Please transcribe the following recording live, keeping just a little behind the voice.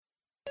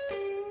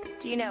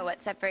Do you know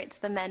what separates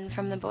the men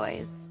from the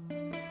boys?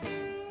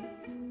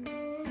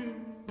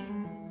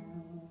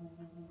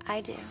 I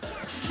do.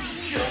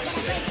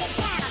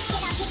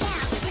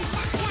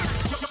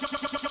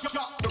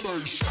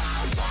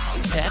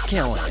 Pat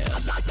Callahan,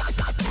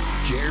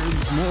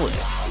 Jared Smollett.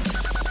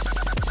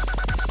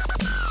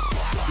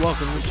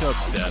 Welcome to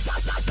Chubstep.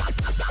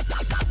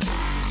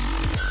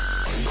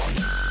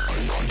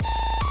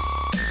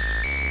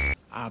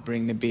 I'll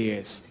bring the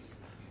beers.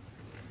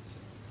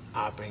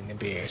 I'll bring the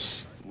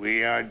beers.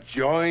 We are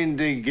joined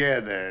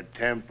together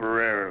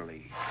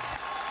temporarily.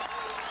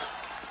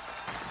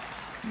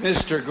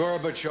 Mr.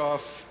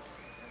 Gorbachev,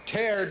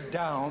 tear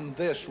down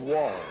this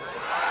wall.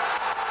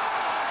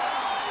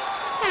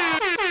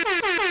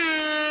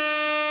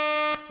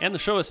 And the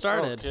show has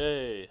started.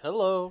 Okay,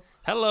 hello.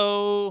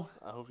 Hello.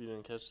 I hope you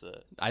didn't catch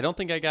that. I don't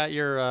think I got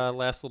your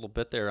last little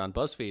bit there on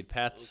BuzzFeed.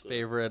 Pat's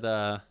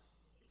favorite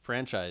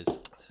franchise.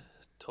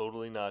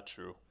 Totally not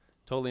true.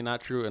 Totally not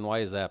true. And why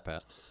is that,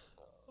 Pat?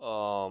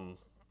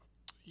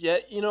 Yeah,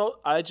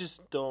 I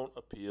just don't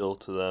appeal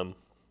to them.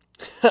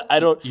 I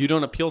don't. You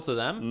don't appeal to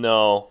them?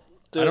 No.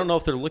 I don't know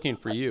if they're looking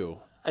for you.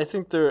 I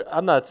think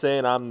I'm not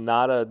saying I'm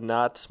not a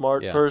not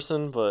smart Yeah.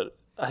 person, but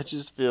I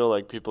just feel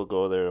like people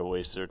go there to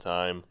waste their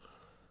time.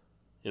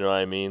 You know what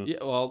I mean? Yeah,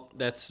 well,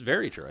 that's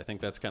very true. I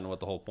think that's kind of what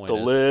the whole point The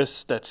is.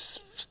 list, that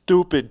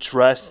stupid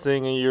dress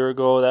thing a year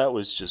ago, that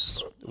was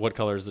just, What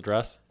color is the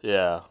dress?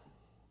 yeah,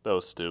 that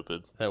was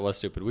stupid. That was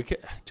stupid.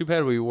 Too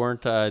bad we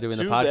weren't doing the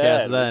Too podcast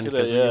bad. then, We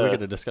because coulda, we yeah.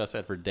 could have discussed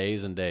that for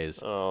days and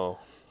days. Oh,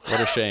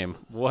 What a shame.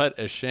 What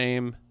a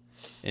shame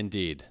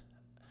indeed.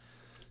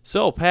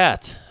 So,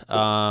 Pat,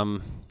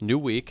 new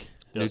week,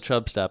 new Yes.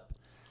 Chubstep.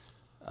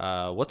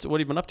 What have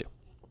you been up to?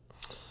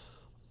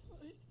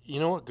 you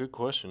know what? Good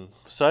question.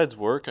 Besides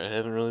work, I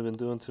haven't really been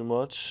doing too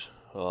much.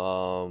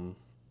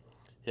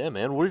 Yeah,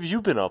 man, what have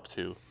you been up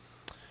to?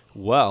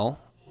 Well,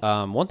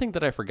 one thing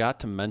that I forgot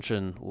to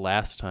mention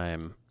last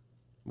time,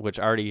 which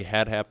already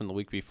had happened the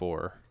week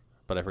before,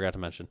 but I forgot to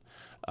mention,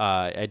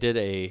 I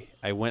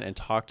went and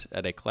talked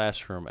at a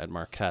classroom at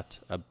Marquette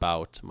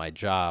about my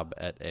job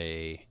at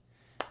a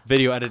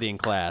video editing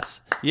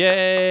class.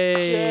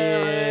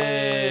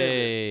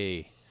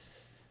 Yay!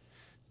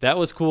 That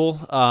was cool.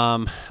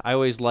 I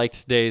always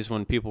liked days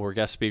when people were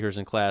guest speakers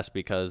in class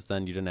because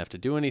then you didn't have to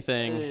do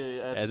anything.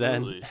 Yeah,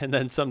 and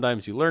then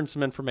sometimes you learned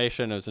some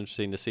information. It was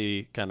interesting to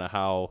see kind of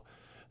how,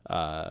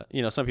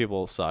 some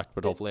people sucked,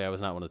 but hopefully I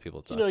was not one of the people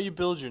that sucked. You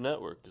build your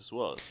network as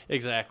well.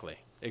 Exactly.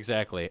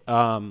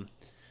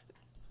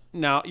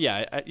 Now,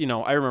 yeah, I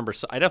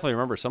definitely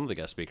remember some of the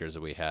guest speakers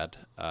that we had.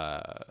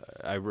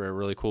 I read a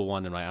really cool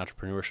one in my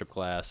entrepreneurship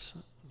class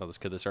about this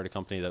kid that started a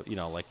company that,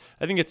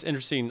 I think it's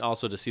interesting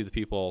also to see the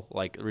people,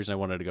 like, the reason I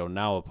wanted to go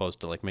now opposed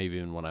to, like, maybe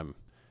even when I'm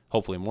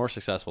hopefully more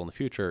successful in the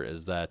future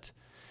is that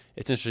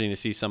it's interesting to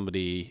see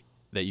somebody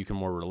that you can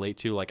more relate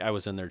to. Like, I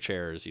was in their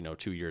chairs,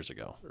 2 years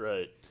ago.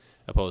 Right.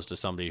 Opposed to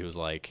somebody who's,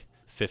 like,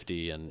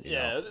 50 and, you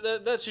know.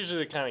 That's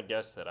usually the kind of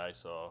guest that I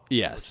saw.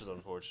 Yes. Which is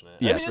unfortunate.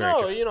 Yes, very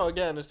true.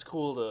 Again, it's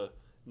cool to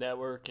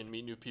network and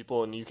meet new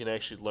people, and you can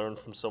actually learn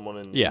from someone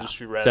in the Yeah,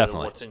 industry rather definitely.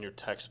 than what's in your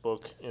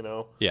textbook,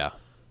 Yeah.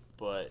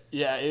 But,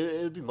 yeah,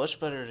 it would be much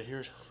better to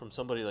hear from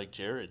somebody like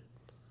Jared.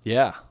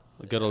 Yeah,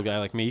 a good old guy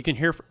like me. You can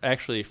hear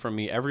actually from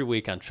me every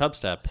week on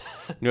Chubstep,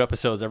 new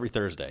episodes every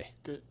Thursday.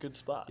 Good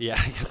spot. Yeah,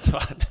 it's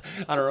on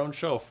our own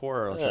show, for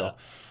our own show.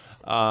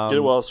 Get it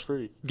while it's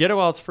free. Get it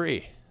while it's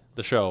free,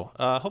 the show.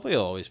 Hopefully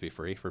it'll always be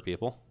free for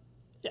people.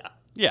 Yeah.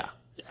 Yeah.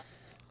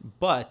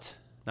 But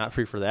not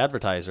free for the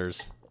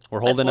advertisers. We're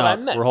That's holding what I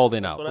out. meant. We're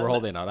holding That's out. what I We're meant.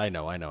 holding out. I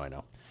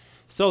know.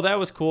 So that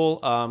was cool.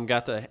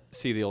 Got to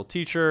see the old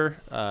teacher,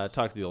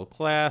 talk to the old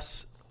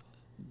class.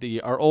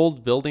 Our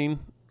old building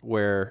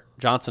where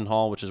Johnson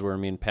Hall, which is where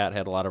me and Pat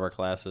had a lot of our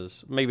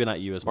classes. Maybe not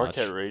you as much.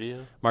 Marquette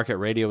Radio. Marquette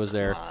Radio was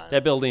there. Come on.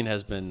 That building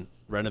has been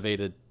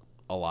renovated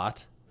a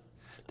lot.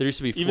 There used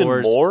to be Even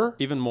floors. more?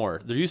 Even more.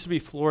 There used to be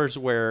floors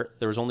where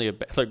there was only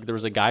there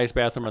was a guy's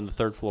bathroom on the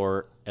third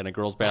floor and a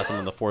girl's bathroom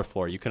on the fourth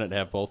floor. You couldn't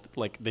have both.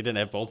 Like, they didn't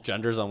have both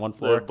genders on one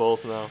floor. They're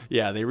both now.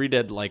 Yeah, they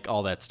redid like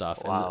all that stuff.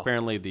 And Wow.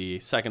 apparently the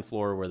second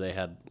floor where they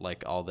had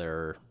like all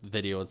their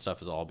video and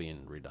stuff is all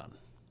being redone.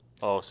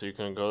 Oh, so you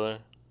couldn't go there?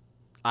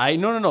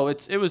 No.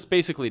 It was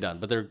basically done,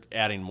 but they're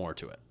adding more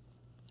to it.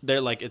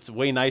 They're like, it's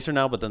way nicer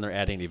now, but then they're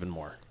adding even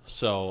more.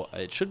 So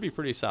it should be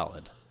pretty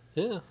solid.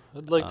 Yeah,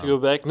 I'd like to go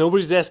back.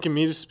 Nobody's asking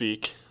me to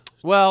speak.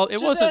 Well, it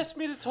Just wasn't. ask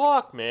me to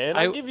talk, man.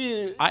 I'll give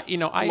you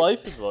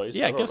life advice.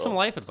 Yeah, I don't give some know.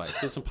 life advice.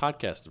 Give some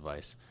podcast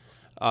advice.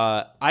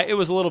 It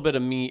was a little bit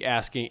of me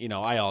asking.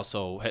 I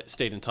also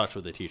stayed in touch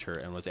with the teacher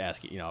and was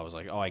asking. I was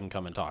like, "Oh, I can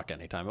come and talk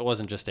anytime." It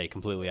wasn't just a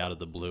completely out of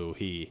the blue.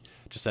 He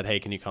just said, "Hey,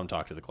 can you come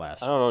talk to the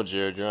class?" I don't know,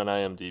 Jared. You're on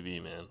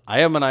IMDb, man. I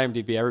am on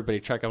IMDb.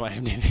 Everybody, check out my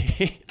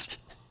IMDb.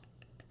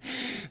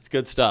 It's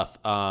good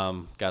stuff.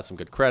 Got some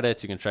good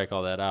credits. You can check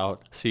all that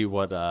out. See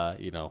what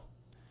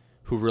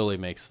who really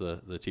makes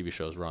the TV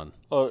shows run.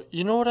 Oh,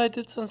 you know what I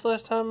did since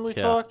last time we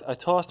Yeah. talked? I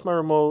tossed my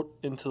remote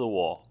into the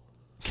wall.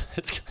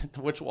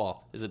 Which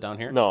wall? Is it down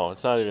here? No,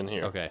 it's not even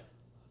here. Okay.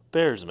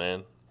 Bears,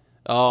 man.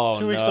 Oh,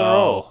 2 weeks in a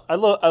row. I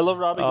love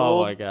Robbie Oh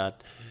Gould. my God.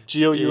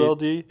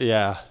 Gould.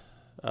 Yeah.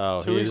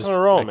 Oh, 2 weeks he's in a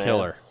row, a man.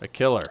 killer. A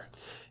killer.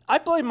 I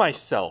blame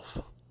myself.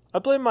 I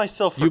blame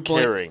myself for You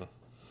blame- caring.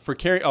 For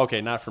carry.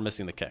 Okay, not for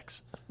missing the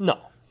kicks. No,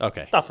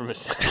 Okay. not for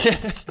missing.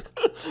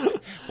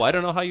 Well, I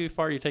don't know how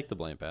far you take the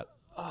blame, Pat.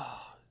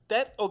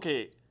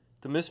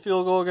 The missed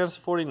field goal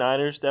against the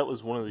 49ers, that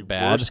was one of the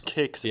Bad. worst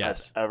kicks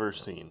Yes. I've ever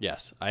seen.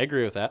 Yes, I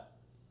agree with that.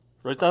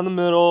 Right down the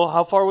middle.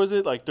 How far was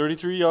it? Like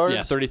 33 yards?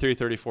 Yeah, 33,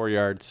 34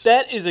 yards.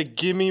 That is a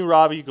gimme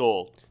Robbie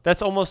Gould.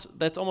 That's almost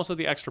what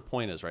the extra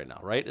point is right now,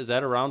 right? Is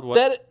that around what?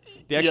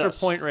 The extra yes.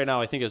 point right now,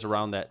 I think, is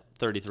around that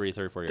 33,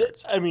 34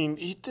 yards. I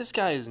mean, this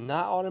guy is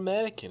not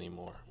automatic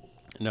anymore.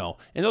 No,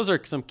 and those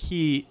are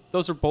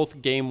those are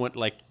both game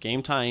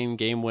tying,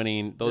 game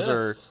winning. Those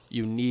are, Yes.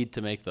 you need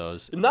to make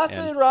those. I'm not And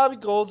saying Robbie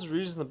Gould's the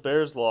reason the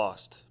Bears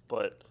lost,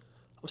 but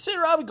I'm saying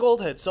Robbie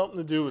Gould had something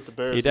to do with the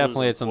Bears. he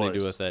definitely losing had something to do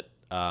twice. with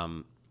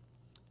it.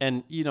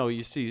 And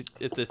you see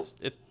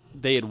if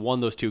they had won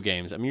those 2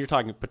 games, I mean, you're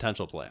talking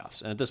potential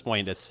playoffs, and at this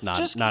point, it's not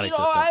Just,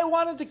 non-existent. I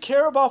wanted to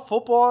care about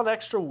football an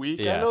extra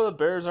week. I know Yes. the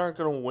Bears aren't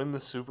going to win the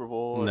Super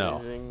Bowl or No.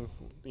 anything,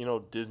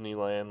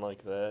 Disneyland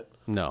like that.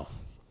 No,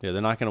 yeah,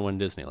 they're not going to win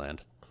Disneyland.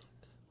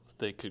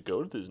 They could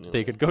go to Disneyland.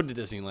 They could go to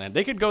Disneyland.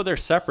 They could go there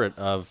separate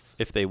of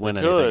if they win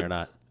They anything could. or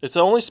not. It's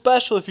only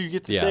special if you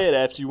get to Yeah. say it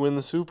after you win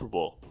the Super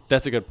Bowl.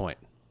 That's a good point.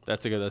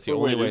 That's the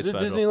only way is it's it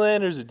special.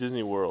 Disneyland or is it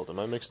Disney World? Am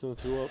I mixing the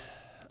two up?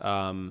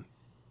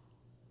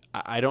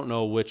 I don't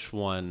know which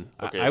one.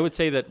 Okay. I would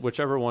say that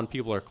whichever one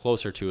people are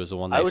closer to is the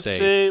one they I would say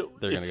say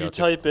they're going if to you go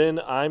type in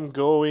 "I'm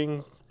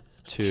going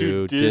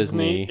to Disney,"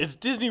 Disney. it's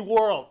Disney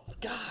World.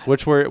 God,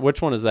 Which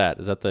one is that?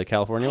 Is that the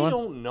California I one?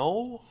 don't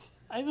know.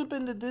 I haven't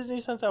been to Disney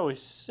since I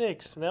was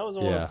 6, and that was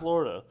the one Yeah. in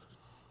Florida.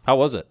 How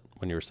was it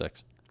when you were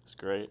 6? It's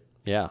great.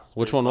 Yeah.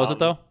 Which Space one was it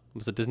Mountain. though?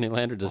 Was it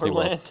Disneyland or Disney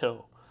World?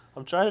 Orlando.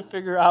 I'm trying to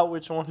figure out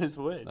which one is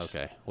which.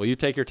 Okay. Well, you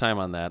take your time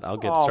on that. I'll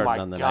get Oh started my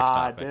on the God! next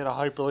topic. They had a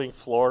hyperlink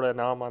Florida.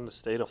 Now I'm on the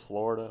state of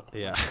Florida.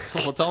 Yeah.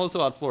 Well, tell us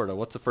about Florida.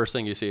 What's the first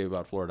thing you see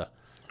about Florida?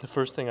 The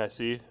first thing I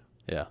see: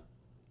 Yeah.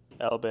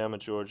 Alabama,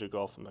 Georgia,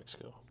 Gulf of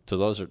Mexico. So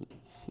those are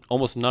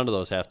almost none of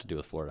those have to do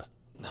with Florida.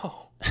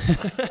 No,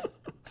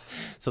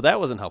 So that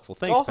wasn't helpful.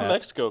 Thanks, Gulf Pat. of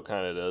Mexico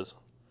kind of does.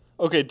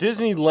 Okay,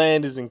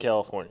 Disneyland is in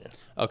California.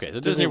 Okay, so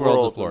Disney Disney World's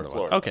World's the Florida in one.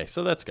 Florida. Okay,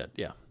 so that's good.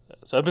 Yeah.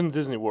 So I've been to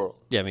Disney World.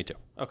 Yeah, me too.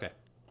 Okay.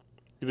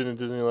 You've been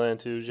to Disneyland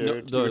too,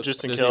 Jared? the you were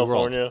just in Disney World.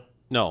 California?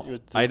 No, You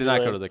went to I did not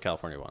go Disneyland? to the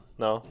California one.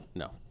 No?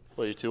 No.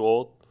 What, you too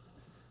old?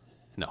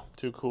 No.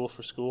 Too cool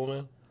for school,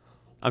 man?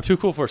 I'm too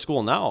cool for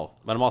school now,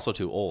 but I'm also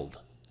too old.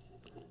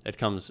 It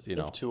comes,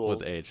 too old.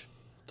 with age.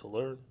 To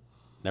learn?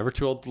 Never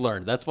too old to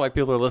learn. That's why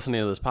people are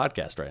listening to this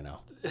podcast right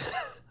now.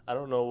 I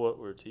don't know what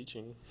we're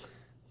teaching.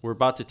 We're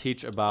about to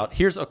teach about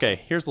here's a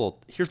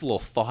little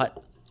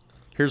thought.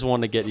 Here's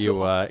one to get you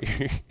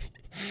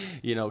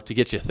to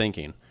get you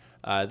thinking.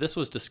 This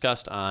was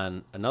discussed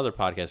on another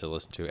podcast I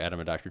listened to, Adam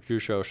and Dr. Drew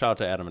Show. Shout out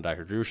to Adam and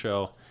Dr. Drew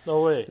Show.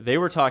 No way. They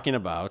were talking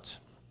about,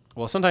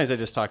 well, sometimes I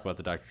just talk about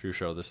the Dr. Drew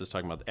Show. This is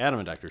talking about the Adam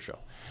and Dr. Show.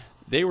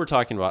 They were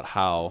talking about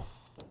how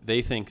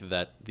they think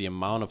that the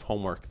amount of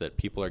homework that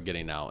people are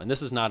getting now, and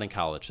this is not in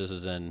college, this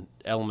is in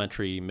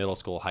elementary, middle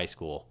school, high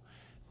school,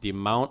 the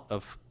amount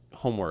of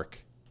homework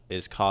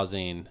is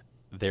causing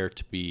there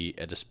to be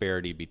a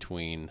disparity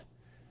between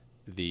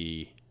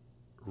the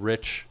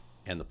rich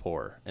and the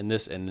poor in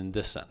this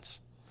sense.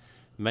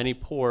 Many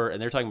poor,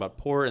 and they're talking about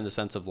poor in the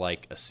sense of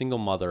like a single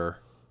mother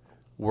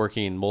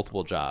working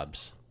multiple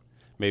jobs.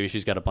 Maybe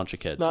she's got a bunch of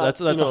kids. Not, That's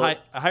a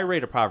high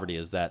rate of poverty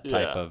is that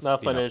type of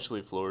not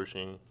financially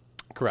flourishing.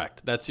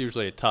 Correct. That's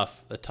usually a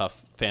tough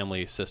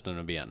family system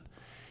to be in.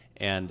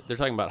 And they're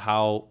talking about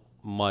how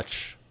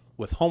much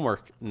with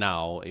homework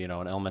now, in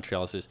elementary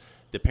classes,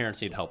 the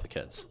parents need to help the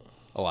kids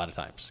a lot of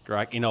times.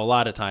 Correct? A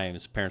lot of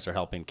times parents are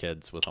helping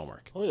kids with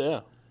homework. Oh yeah.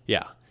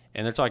 Yeah.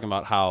 And they're talking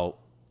about how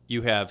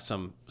you have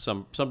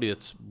somebody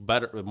that's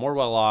better, more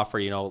well off, or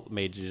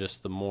maybe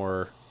just the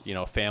more,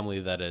 family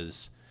that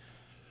is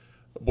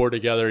more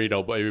together,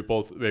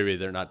 maybe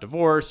they're not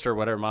divorced or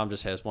whatever. Mom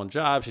just has one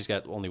job. She's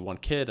got only one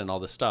kid and all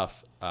this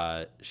stuff.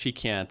 She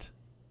can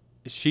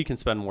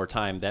spend more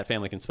time. That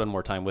family can spend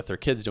more time with their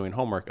kids doing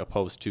homework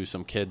opposed to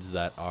some kids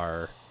that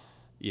are,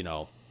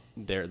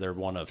 they're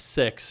one of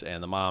 6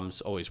 and the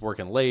mom's always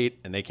working late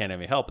and they can't have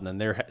any help. And then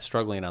they're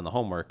struggling on the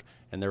homework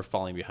and they're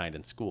falling behind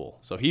in school.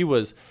 So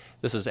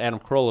this is Adam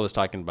Carolla was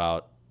talking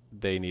about,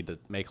 they need to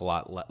make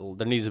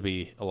there needs to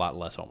be a lot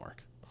less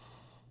homework.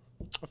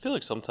 I feel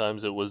like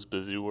sometimes it was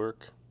busy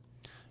work.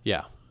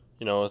 Yeah.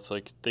 It's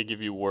like they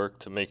give you work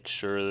to make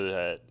sure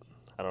that,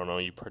 I don't know,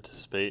 you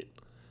participate.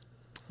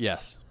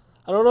 Yes.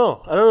 I don't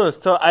know. It's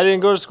tough. I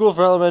didn't go to school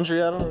for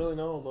elementary. I don't really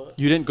know. But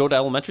You didn't go to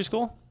elementary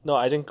school? no,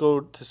 I didn't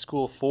go to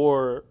school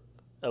for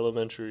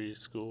elementary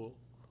school.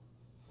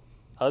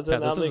 How does that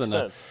Pat, not this make isn't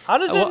a- sense? How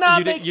does Well, it not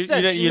you make didn't-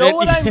 sense? you You know didn't-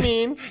 what I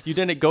mean? You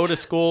didn't go to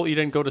school. You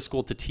didn't go to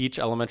school to teach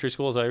elementary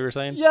school. Is that what you were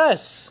saying?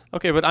 Yes.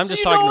 Okay, but I'm So just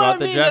you talking know what about I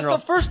the mean? general.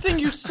 That's the first thing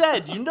you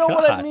said. You know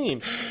what I God.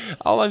 mean?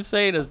 All I'm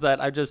saying is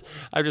that I'm just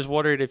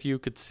wondering if you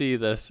could see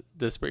this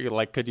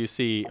like, could you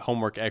see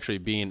homework actually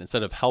being,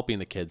 instead of helping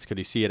the kids, could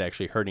you see it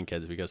actually hurting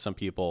kids? Because some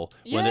people,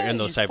 when they're in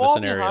those you type fall of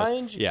scenarios,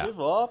 behind, you yeah,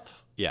 give up.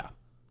 yeah.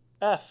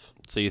 F.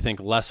 So you think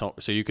less so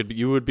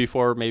you would be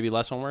for maybe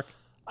less homework?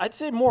 I'd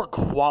say more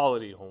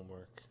quality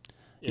homework.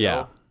 You Yeah.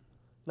 know?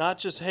 Not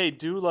just, hey,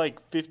 do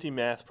like 50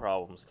 math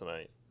problems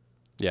tonight.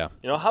 Yeah.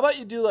 You know, how about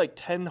you do like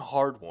 10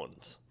 hard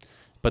ones?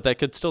 But that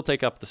could still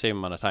take up the same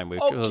amount of time. We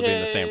could be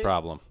in the same Okay.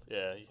 problem.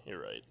 Yeah,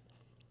 you're right.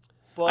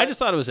 But I just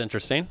thought it was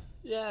interesting.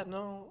 yeah,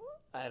 no,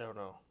 I don't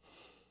know.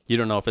 You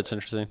don't know if it's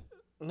interesting?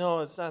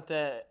 No, it's not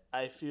that.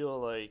 I feel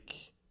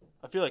like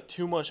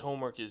too much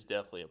homework is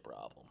definitely a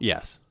problem.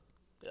 Yes.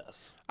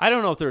 Yes. I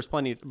don't know if there's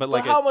plenty, but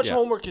like how much yeah.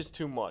 homework is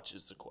too much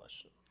is the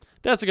question.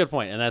 That's a good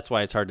point, and that's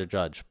why it's hard to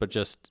judge. But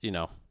just,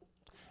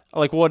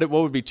 like what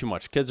would be too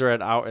much? Kids are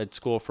out at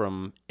school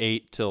from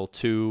 8 till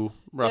 2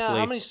 roughly. Yeah,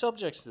 how many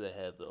subjects do they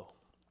have though?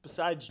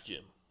 Besides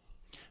gym,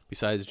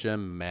 Besides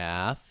gym,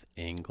 math,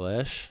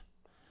 English,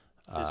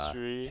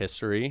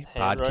 history,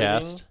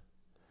 podcast.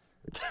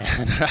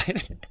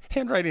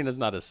 Handwriting is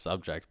not a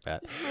subject,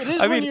 Pat. It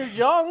is when you're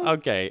young.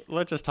 Okay,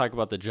 let's just talk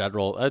about the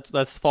general.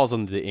 That falls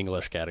into the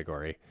English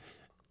category.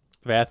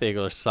 Math,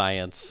 English,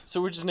 science.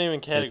 So we're just naming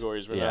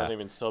categories. We're yeah. not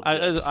naming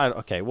subjects.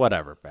 Okay,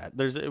 whatever, Pat.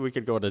 We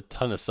could go to a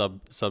ton of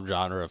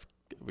subgenre of.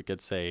 We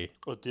could say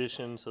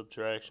Addition,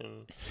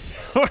 subtraction.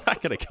 we're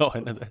not going to go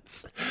into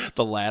this.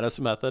 The lattice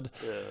method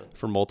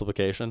for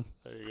multiplication.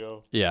 There you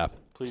go. Yeah,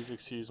 Please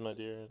excuse my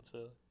dear Aunt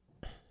Sally.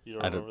 You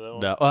don't I remember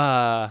that don't.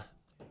 one?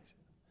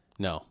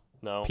 No.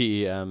 No.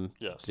 PEM.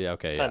 Yes. Yeah.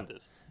 Okay. Yeah.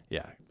 PEMDAS.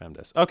 Yeah.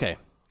 PEMDAS. Okay.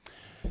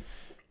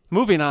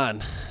 Moving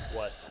on.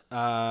 What?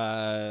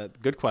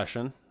 Good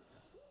question.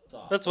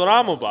 That's what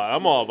I'm about.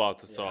 I'm all about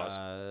the sauce.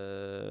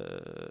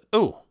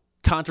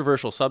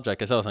 Controversial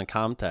subject. I saw this on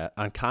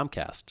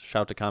Comcast.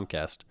 Shout out to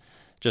Comcast,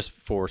 just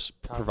for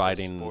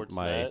providing Sportsnet,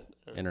 my or-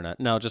 internet.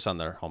 No, just on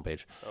their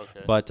homepage. Okay.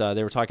 But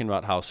they were talking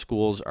about how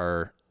schools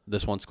are.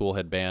 This one school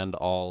had banned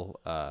all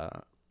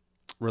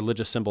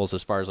religious symbols,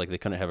 as far as like they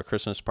couldn't have a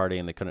Christmas party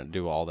and they couldn't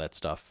do all that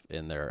stuff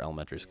in their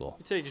elementary school.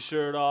 You take your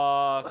shirt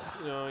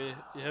off.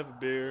 You have a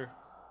beer.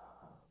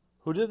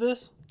 Who did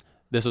this?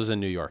 This was in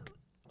New York.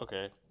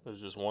 Okay. It was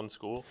just one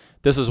school.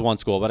 This is one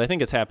school, but I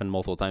think it's happened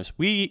multiple times.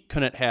 We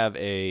couldn't have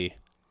a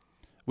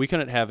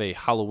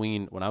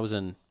Halloween when I was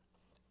in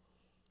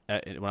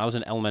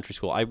elementary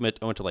school. I went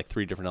to like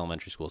 3 different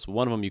elementary schools.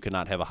 One of them you could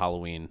not have a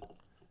Halloween.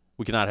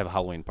 We could not have a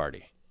Halloween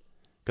party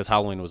because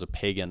Halloween was a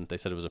pagan. They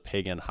said it was a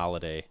pagan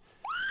holiday,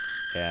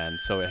 and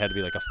so it had to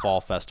be like a fall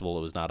festival.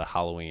 It was not a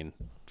Halloween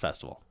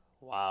festival,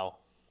 Wow.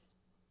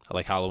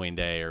 like Halloween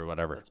Day or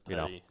whatever. That's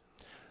petty.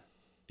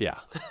 Yeah.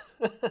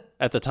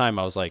 At the time,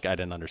 I was like, I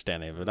didn't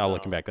understand it, but now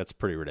looking back, that's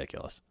pretty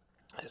ridiculous.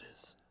 It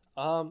is.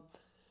 You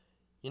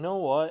know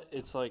what?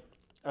 It's like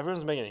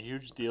everyone's making a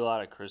huge deal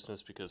out of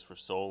Christmas because for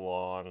so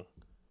long,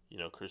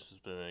 Christmas has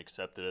been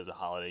accepted as a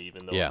holiday,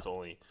 even though it's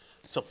only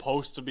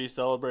supposed to be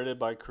celebrated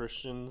by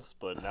Christians.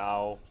 But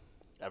now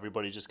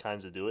everybody just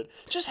kind of do it.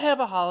 Just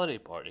have a holiday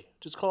party.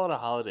 Just call it a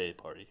holiday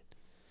party.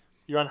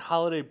 You're on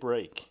holiday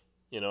break,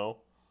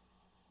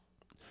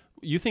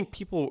 You think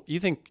people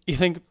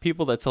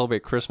that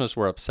celebrate Christmas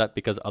were upset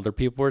because other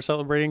people were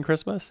celebrating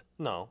Christmas?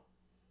 No.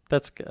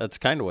 That's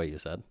kind of what you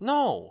said.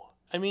 No.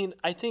 I mean,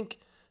 I think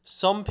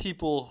some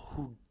people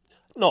who...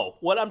 No,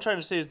 what I'm trying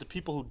to say is the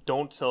people who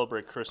don't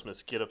celebrate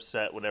Christmas get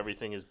upset when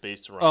everything is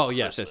based around Oh, Christmas.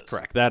 yes, that's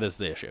correct. That is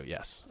the issue.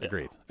 Yes. Yeah.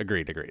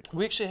 Agreed.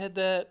 We actually had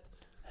that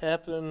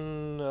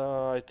happen.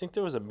 I think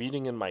there was a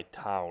meeting in my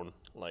town.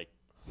 Like,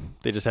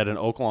 They just had an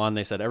Oaklawn.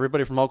 They said,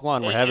 everybody from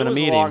Oaklawn, we're It having a was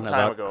a meeting long time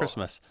about ago.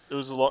 Christmas. it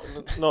was a long...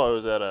 No, it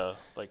was at a,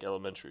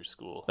 elementary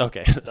school.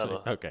 Okay.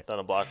 Okay. Down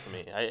a block from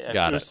me.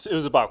 Got it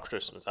was about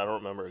Christmas. I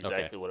don't remember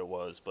exactly what it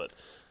was, but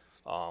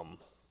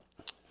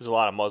there's a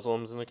lot of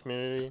Muslims in the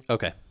community.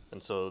 Okay.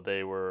 And so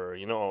they were,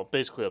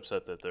 basically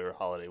upset that their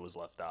holiday was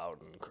left out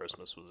and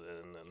Christmas was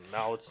in, and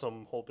now it's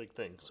some whole big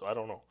thing. So I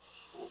don't know.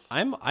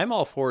 I'm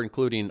all for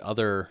including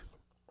other.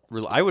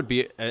 I would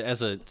be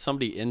as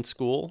somebody in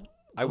school.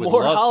 I would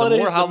more love holidays,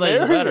 the more holidays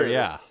the better. merrier.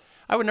 Yeah,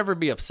 I would never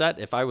be upset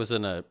if I was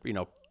in a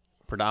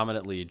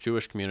predominantly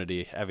Jewish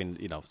community having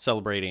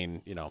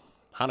celebrating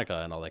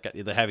Hanukkah and all that,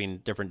 having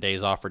different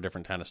days off for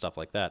different kind of stuff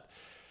like that.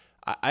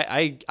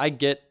 I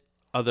get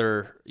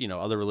other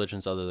other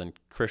religions other than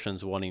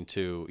Christians wanting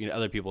to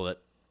other people that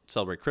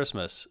celebrate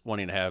Christmas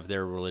wanting to have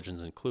their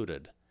religions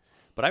included,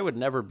 but I would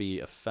never be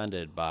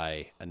offended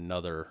by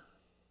another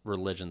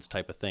religion's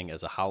type of thing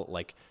as a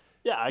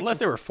unless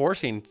they were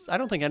forcing. I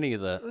don't think any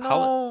of the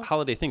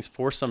holiday things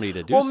force somebody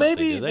to do something. Well,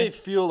 maybe do they? they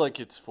feel like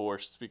it's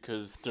forced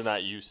because they're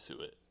not used to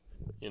it.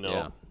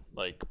 Yeah.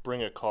 Like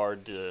bring a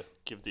card to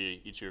give to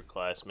each of your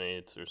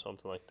classmates or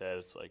something like that.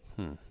 It's like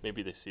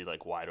maybe they see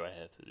like, why do I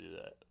have to do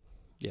that?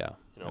 Yeah.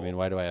 I mean,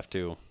 why do I have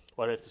to?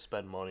 Why do I have to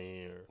spend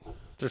money? Or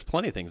There's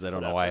plenty of things I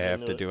don't know why I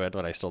have to do it,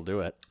 but I still do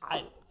it.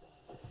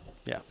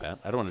 Yeah, Pat.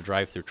 I don't want to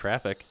drive through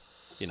traffic,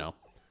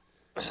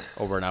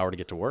 over an hour to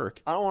get to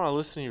work. I don't want to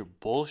listen to your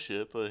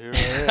bullshit, but here I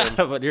am.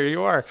 But here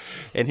you are.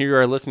 And here you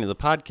are listening to the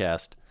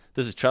podcast.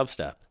 This is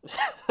Chubstep.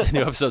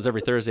 New episodes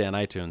every Thursday on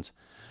iTunes.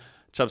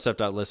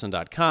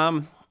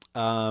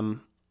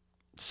 Chubstep.listen.com.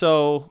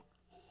 So,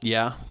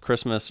 yeah,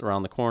 Christmas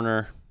around the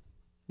corner.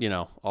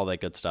 All that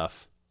good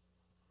stuff.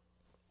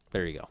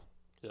 There you go.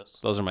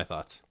 Yes. Those are my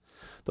thoughts.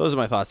 You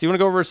want to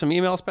go over some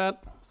emails,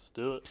 Pat? Let's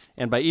do it.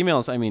 And by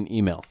emails, I mean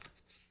email.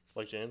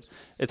 Mike James?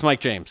 It's Mike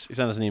James. He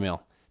sent us an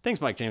email.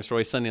 Thanks, Mike James, for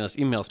always sending us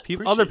emails.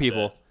 Appreciate Other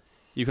people, that.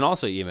 you can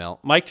also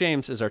email. Mike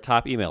James is our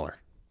top emailer.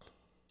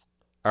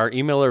 Our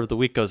emailer of the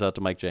week goes out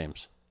to Mike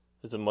James.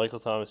 Is it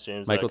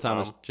MichaelThomasJames.com?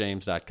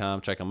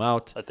 MichaelThomasJames.com. Check him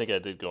out. I think I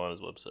did go on his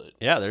website.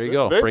 Yeah, there you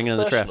go. Very Bringing in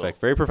the professional. traffic.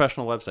 Very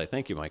professional website.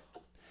 Thank you, Mike.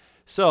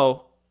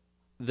 So,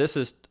 this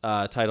is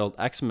titled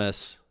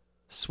Xmas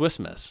Swiss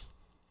Miss.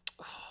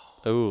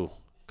 Ooh,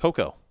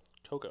 Coco.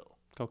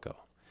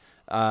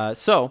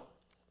 So,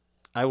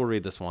 I will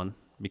read this one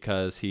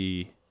because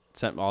he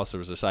sent also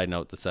was a side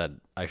note that said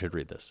I should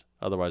read this.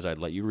 Otherwise, I'd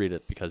let you read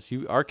it because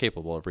you are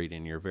capable of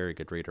reading. You're a very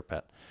good reader,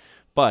 Pat.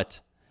 But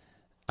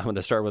I'm going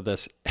to start with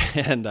this.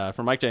 And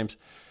from Mike James,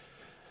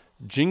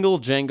 Jingle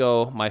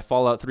Jango, my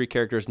Fallout 3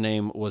 character's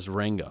name was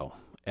Rango.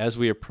 As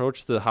we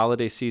approach the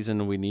holiday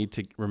season, we need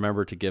to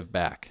remember to give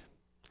back.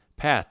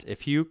 Pat,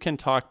 if you can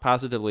talk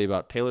positively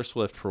about Taylor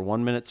Swift for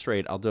 1 minute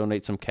straight, I'll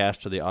donate some cash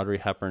to the Audrey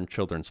Hepburn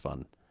Children's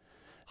Fund.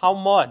 How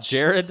much?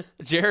 Jared,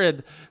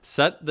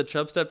 set the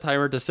Chubstep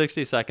timer to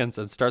 60 seconds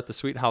and start the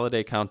sweet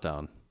holiday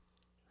countdown.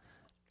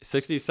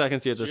 60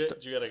 seconds. You have to.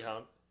 Do you get a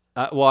count?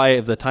 Well, I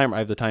have the time. I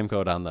have the time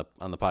code on the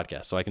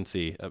podcast, so I can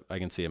see. I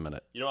can see a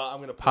minute. You know what? I'm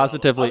gonna put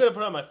Positively. I'm gonna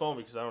put it on my phone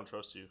because I don't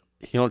trust you.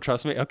 You don't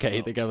trust me? Okay,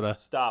 you think I'm gonna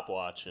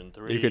Stopwatch in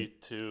 3,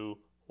 2,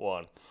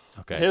 1.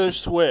 Okay. Taylor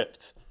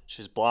Swift.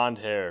 She's blonde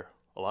hair.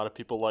 A lot of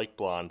people like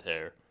blonde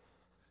hair.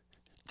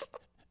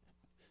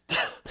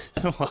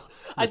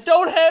 I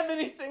don't have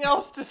anything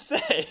else to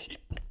say.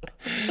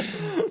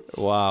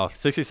 Wow,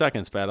 60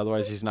 seconds, Pat.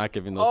 Otherwise, he's not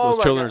giving those. Oh Those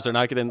my children God. are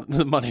not getting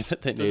the money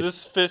that they Does need.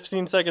 this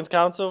 15 seconds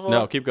count so far?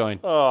 No, keep going.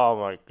 Oh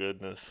my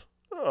goodness.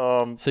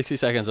 60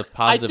 seconds of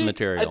positive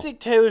material. I think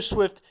Taylor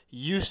Swift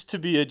used to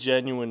be a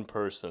genuine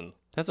person.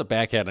 That's a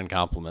backhanded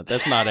compliment.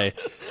 That's not a.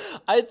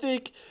 I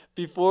think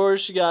before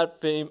she got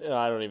famous,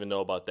 I don't even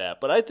know about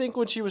that, but I think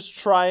when she was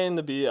trying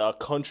to be a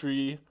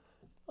country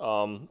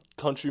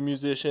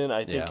musician,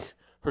 I think Yeah.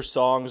 her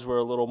songs were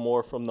a little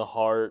more from the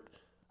heart.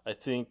 I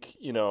think,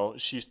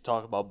 she used to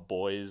talk about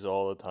boys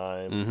all the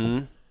time. Mm-hmm.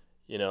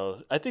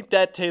 I think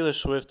that Taylor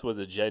Swift was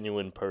a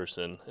genuine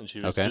person, and she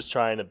was Okay. just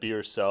trying to be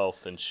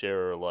herself and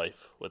share her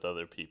life with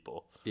other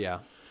people. Yeah.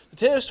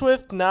 Taylor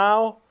Swift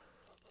now,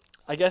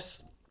 I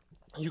guess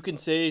you can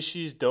say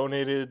she's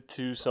donated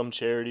to some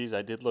charities.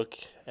 I did look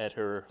at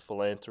her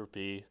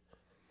philanthropy,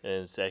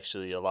 and it's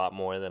actually a lot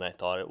more than I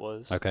thought it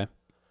was. Okay.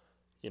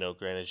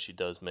 Granted, she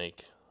does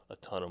make a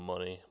ton of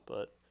money,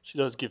 but she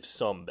does give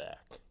some back.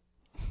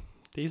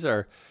 These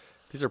are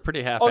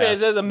pretty half-assed. Okay, it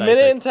says a nice.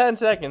 minute and 10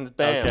 seconds.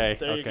 Bam. Okay.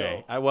 There you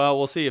go. Well,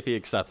 we'll see if he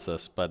accepts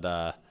this, but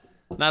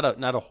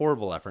not a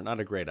horrible effort, not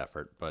a great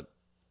effort, but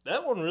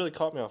That one really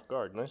caught me off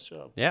guard. Nice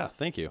job. yeah,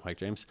 thank you, Mike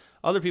James.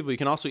 Other people, you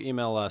can also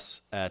email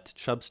us at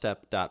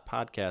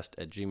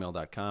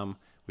chubstep.podcast@gmail.com.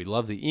 We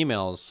love the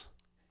emails,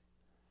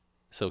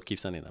 so keep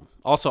sending them.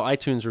 Also,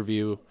 iTunes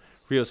review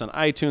us on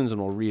iTunes, and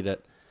we'll read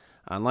it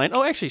online.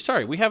 Oh, actually,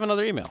 sorry, we have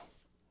another email.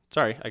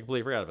 Sorry, I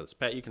completely forgot about this.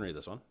 Pat, you can read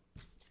this one.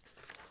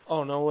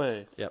 Oh, no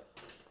way. Yep.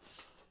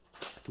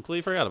 I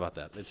completely forgot about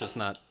that. It's just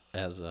not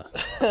as...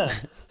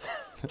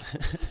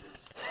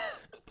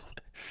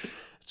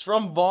 It's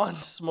from Vaughn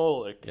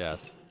Smolik. yeah.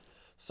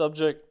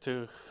 Subject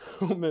to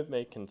whom it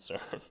may concern.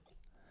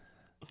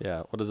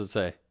 Yeah, what does it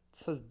say? It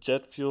says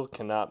jet fuel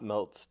cannot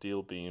melt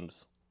steel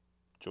beams.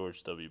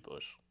 George W.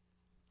 Bush.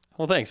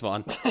 Well, thanks,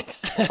 Vaughn.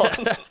 Thanks,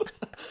 Vaughn.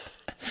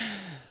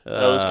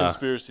 That was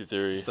conspiracy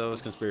theory.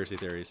 Those conspiracy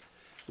theories.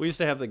 We used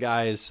to have the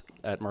guys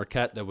at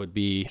Marquette that would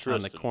be on the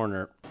Tristan.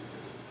 corner.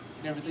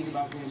 Never think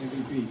about being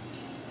MVP.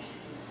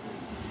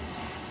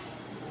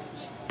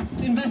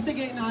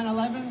 Investigate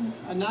 9/11.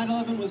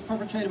 9/11 was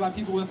perpetrated by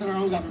people within our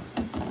own government.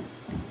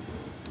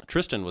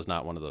 Tristan was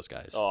not one of those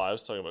guys. Oh, I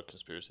was talking about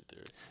conspiracy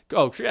theory.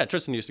 Oh, yeah,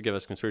 Tristan used to give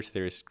us conspiracy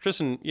theories.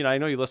 Tristan, I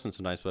know you listen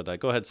sometimes, but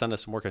go ahead, send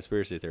us some more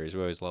conspiracy theories. We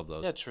always love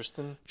those. Yeah,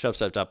 Tristan.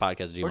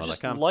 Chubstep.podcast@gmail.com. Or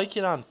just like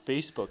it on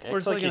Facebook. Act Or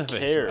just like you on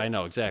Facebook. care. I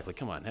know, exactly.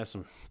 Come on,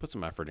 put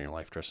some effort in your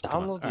life, Tristan.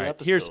 Come on. Download the All right,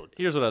 episode.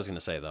 Here's what I was going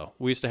to say, though.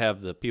 We used to have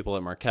the people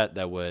at Marquette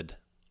that would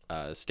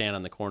stand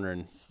on the corner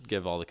and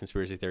give all the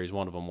conspiracy theories.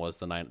 One of them was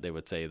they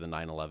would say the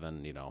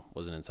 9/11,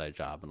 was an inside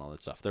job and all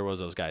that stuff. There was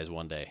those guys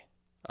one day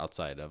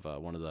outside of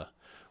one of the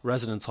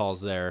residence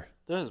halls there.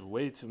 There's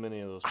way too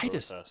many of those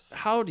protests.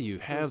 How do you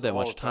have There's that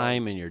all much the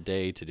time. time in your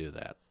day to do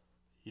that?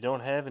 You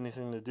don't have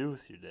anything to do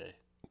with your day.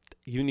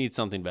 You need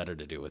something better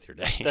to do with your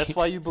day. That's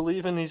why you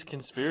believe in these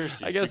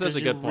conspiracies. I guess that's because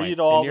a good you point. read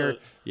all And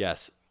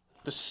yes.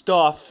 the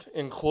stuff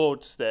in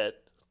quotes that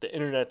the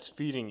internet's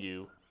feeding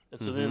you. And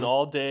so Mm-hmm. then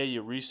all day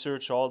you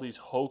research all these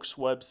hoax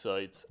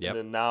websites, Yep. and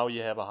then now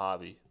you have a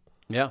hobby.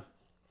 Yeah.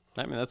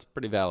 I mean, that's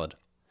pretty valid.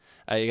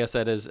 I guess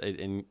that is,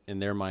 in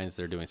their minds,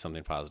 they're doing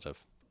something positive,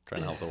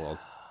 trying to help the world.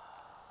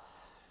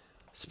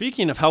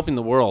 Speaking of helping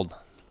the world,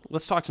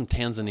 let's talk some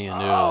Tanzania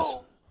news.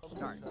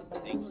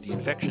 The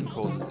infection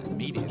causes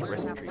immediate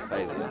respiratory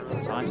failure, and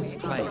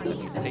scientists claim that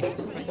these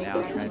patients may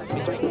now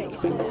transmit it.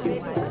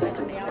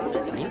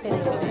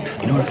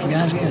 You know what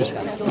Fugazi is?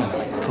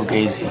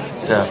 Fugazi.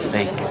 It's a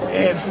fake.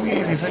 Yeah,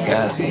 Fugazi,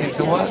 Fugazi. It's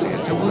a wazi,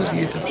 it's a woozy,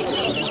 it's a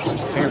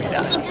fairy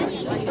dust.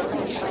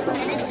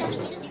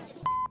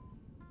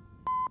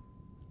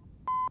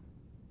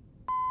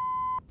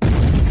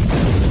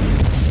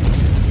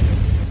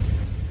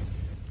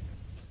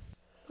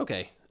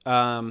 Okay.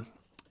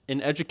 An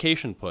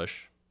education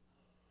push.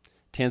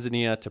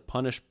 Tanzania to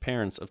punish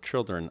parents of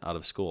children out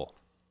of school.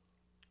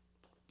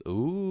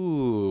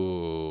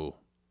 Ooh.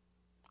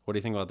 What do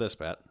you think about this,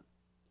 Pat?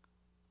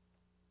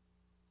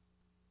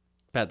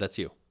 Pat, that's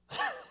you.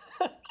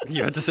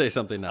 You had to say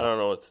something I now. don't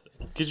know what to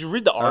think. Could you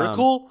read the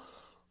article?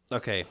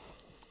 Okay.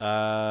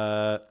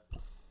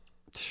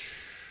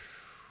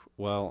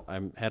 Well, I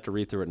had to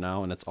read through it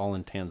now, and it's all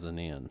in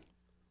Tanzanian.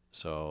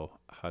 So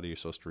how are you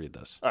supposed to read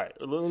this? All right,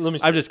 let me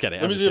see. I'm just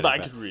kidding. Let me see if I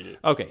could read it.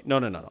 Okay,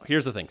 no.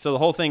 Here's the thing. So the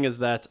whole thing is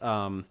that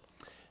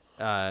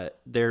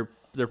they're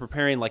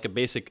preparing like a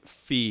basic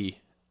fee.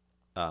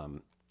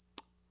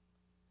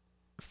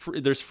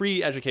 There's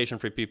free education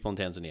for people in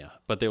Tanzania,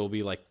 but there will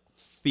be like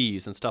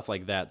fees and stuff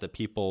like that that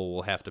people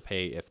will have to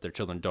pay if their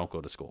children don't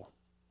go to school.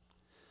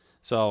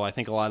 So I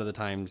think a lot of the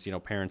times,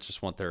 parents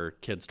just want their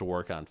kids to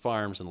work on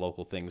farms and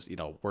local things,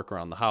 work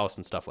around the house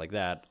and stuff like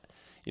that.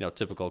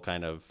 Typical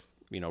kind of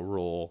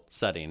rural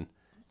setting,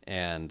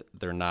 and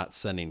they're not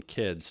sending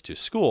kids to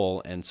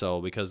school. And so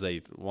because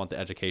they want the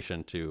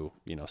education to,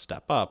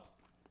 step up,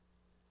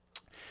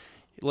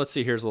 let's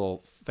see, here's a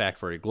little fact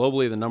for you.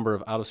 Globally, the number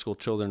of out-of-school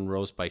children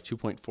rose by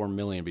 2.4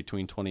 million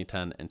between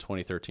 2010 and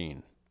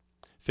 2013.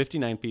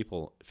 59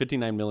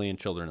 million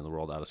children in the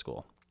world out of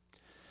school.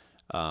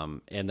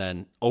 And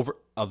then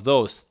of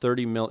those,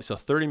 30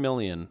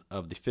 million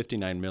of the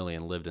 59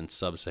 million lived in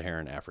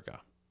sub-Saharan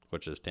Africa,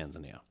 which is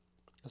Tanzania.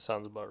 That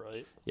sounds about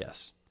right.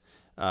 Yes.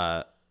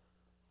 So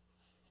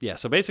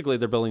basically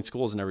they're building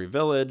schools in every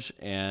village,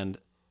 and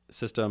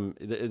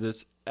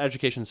this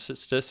education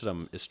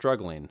system is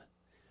struggling,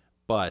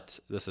 but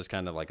this is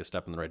kind of like a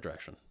step in the right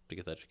direction to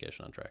get the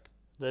education on track.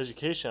 The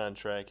education on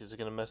track, is it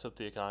going to mess up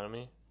the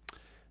economy?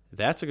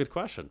 That's a good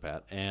question,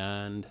 Pat.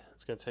 And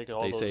It's going to take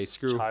all They say those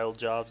screw- child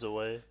jobs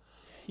away.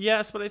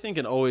 yes, but I think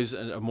always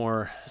a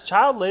more Is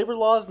child labor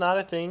laws not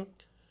a thing?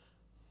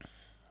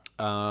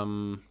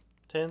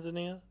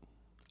 Tanzania?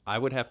 I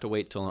would have to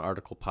wait till an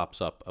article pops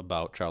up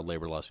about child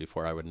labor laws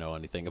before I would know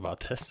anything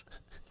about this.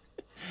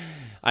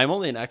 I'm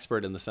only an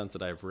expert in the sense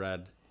that I've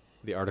read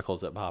the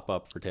articles that pop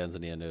up for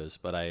Tanzania news,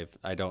 but I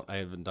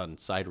haven't done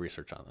side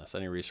research on this.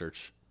 Any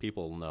research,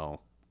 people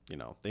know,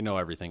 they know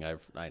everything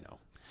I know.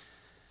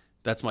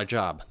 That's my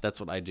job. That's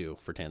what I do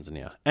for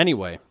Tanzania.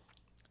 Anyway,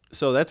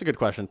 so that's a good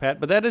question, Pat.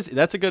 But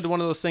that's a good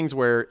one of those things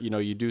where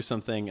you do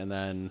something and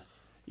then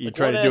you Like,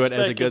 try one to do it as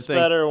a aspect good gets thing.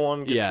 better,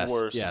 one gets yes,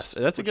 worse. Yes,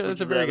 that's Which a would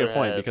you very good rather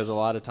point, have? because a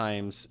lot of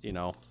times,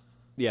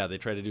 they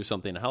try to do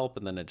something to help,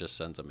 and then it just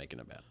ends up making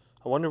it bad.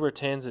 I wonder where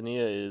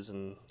Tanzania is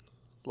in,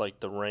 like,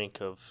 the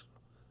rank of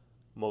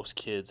most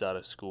kids out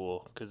of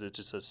school, because it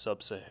just says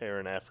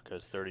sub-Saharan Africa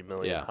is 30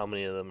 million. Yeah. How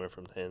many of them are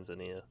from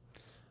Tanzania?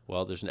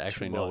 Well, there's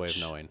actually Too no way of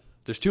much. knowing.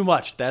 There's too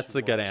much. That's Too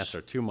the good much.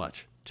 answer. Too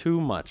much. Too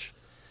much.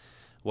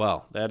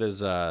 Well, that is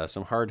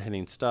some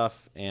hard-hitting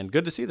stuff, and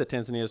good to see that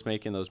Tanzania is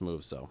making those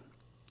moves, though.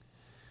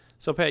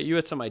 So, Pat, you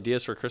had some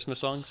ideas for Christmas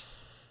songs?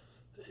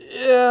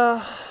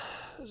 Yeah.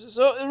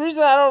 So the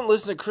reason I don't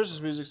listen to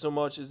Christmas music so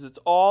much is it's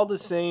all the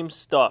same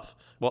stuff.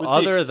 Well,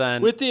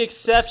 with the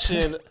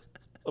exception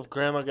of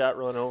Grandma Got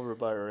Run Over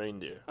by a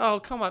Reindeer.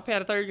 Oh, come on,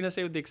 Pat. I thought you were going to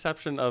say with the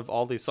exception of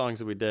all these songs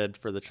that we did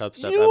for the Chub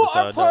Step You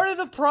episode. are part of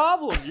the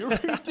problem. You're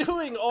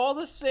doing all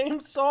the same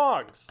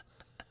songs.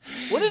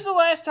 When is the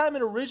last time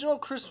an original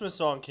Christmas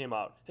song came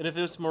out? And if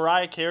it's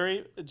Mariah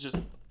Carey, it just...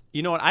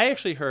 You know what? I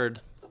actually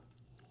heard...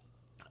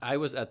 I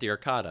was at the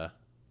Arcada,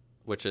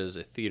 which is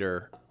a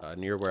theater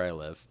near where I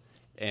live,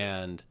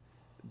 and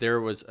there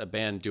was a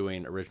band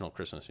doing original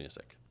Christmas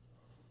music.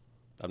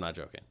 I'm not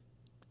joking.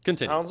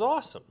 Continue. Sounds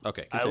awesome.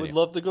 Okay, I continue. would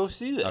love to go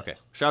see that. Okay.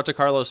 Shout out to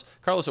Carlos.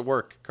 Carlos at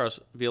work.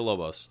 Carlos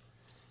Villalobos.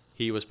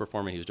 He was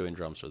performing. He was doing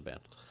drums for the band.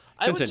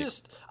 Continue.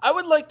 I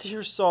would like to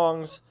hear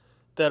songs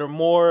that are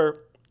more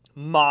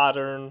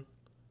modern,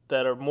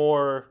 that are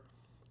more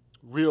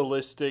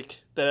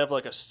realistic, that have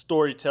like a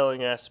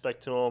storytelling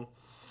aspect to them.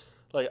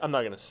 Like, I'm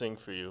not going to sing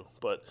for you,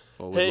 but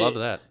Well, we'd hey, love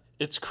that.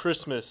 It's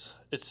Christmas.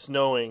 It's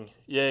snowing.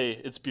 Yay,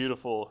 it's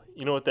beautiful.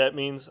 You know what that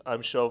means?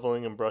 I'm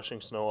shoveling and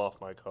brushing snow off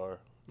my car.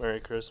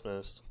 Merry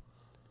Christmas.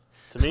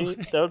 To me,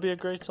 that would be a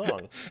great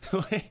song.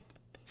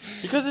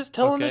 Because it's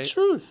telling the Okay.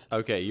 truth.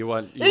 Okay, you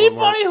want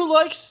Anybody who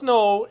likes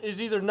snow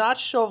is either not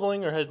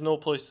shoveling or has no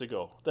place to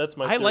go. That's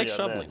my I theory like on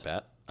shoveling, that.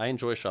 Pat. I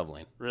enjoy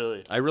shoveling.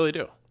 Really? I really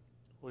do.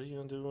 What are you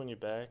gonna do when your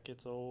back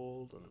gets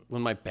old? And...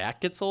 When my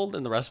back gets old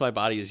and the rest of my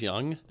body is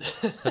young?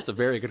 That's a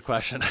very good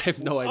question. I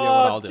have no idea what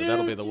I'll do. Dude,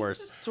 That'll be the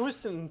worst. Just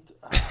twisting.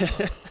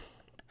 How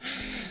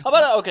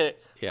about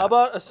How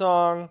about a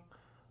song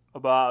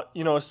about,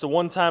 it's the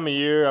one time a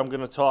year I'm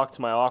gonna talk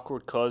to my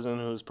awkward cousin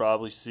who's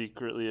probably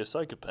secretly a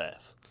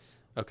psychopath.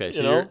 Okay,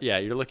 so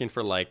you're looking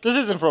for like... This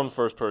isn't from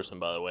first person,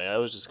 by the way. I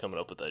was just coming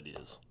up with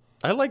ideas.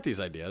 I like these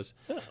ideas.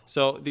 Yeah.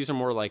 So these are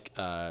more like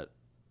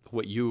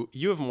what you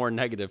have more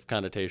negative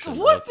connotations.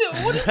 What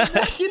is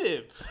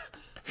negative?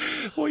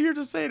 Well, you're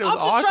just saying it was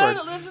awkward.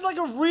 This is like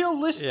a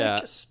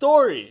realistic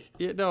story.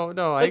 Yeah,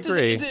 no, I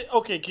agree.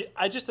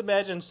 I just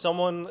imagine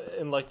someone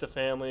in like the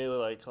family,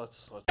 like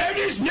let's. And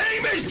his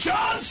name is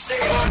John C.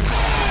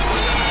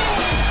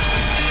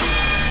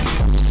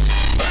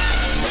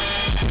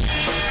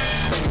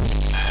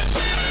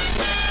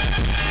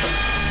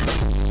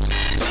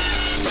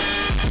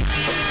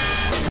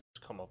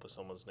 Come up with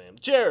someone's name.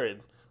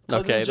 Jared.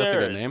 Okay, Jared. that's a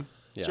good name.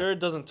 Yeah. Jared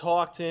doesn't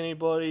talk to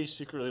anybody.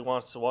 Secretly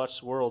wants to watch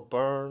the world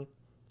burn.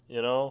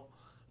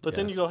 But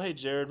then you go, hey,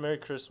 Jared, Merry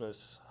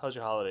Christmas. How's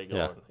your holiday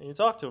going? Yeah. And you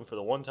talk to him for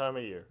the one time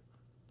a year.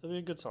 That'd be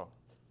a good song.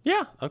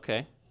 Yeah,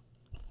 okay.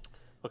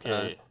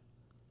 Okay.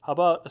 How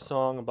about a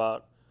song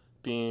about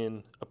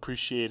being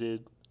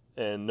appreciated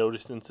and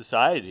noticed in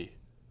society?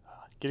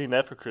 Getting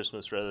that for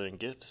Christmas rather than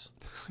gifts.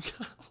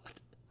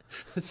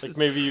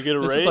 Maybe you get a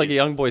raise. This is like a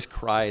young boy's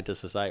cry to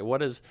society.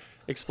 What is...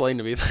 Explain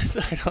to me this.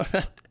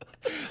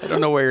 I don't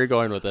know where you're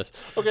going with this.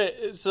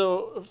 Okay,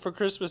 so for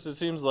Christmas, it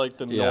seems like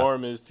the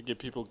norm is to get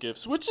people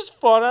gifts, which is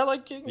fun. I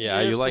like getting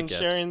gifts you like and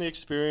gifts. Sharing the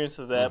experience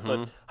of that.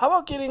 But how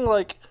about getting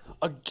like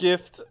a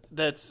gift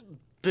that's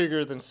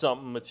bigger than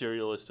something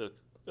materialistic,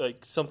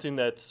 like something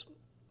that's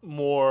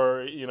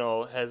more,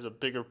 has a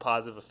bigger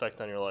positive effect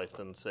on your life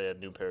than, say, a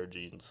new pair of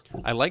jeans?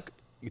 I like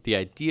the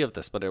idea of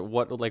this, but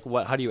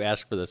how do you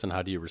ask for this and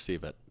how do you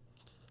receive it?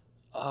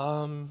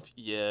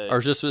 Yeah. Or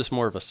is this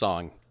more of a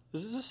song?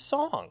 This is a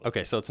song.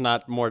 Okay, so it's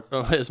not more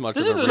as much.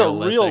 This of isn't a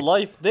real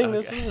life thing. Okay.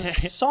 This is a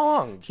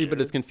song. See,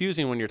 but it's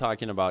confusing when you're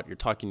talking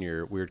to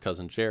your weird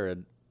cousin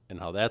Jared and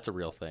how that's a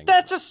real thing.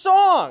 That's a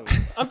song.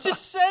 I'm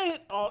just saying.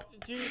 Oh,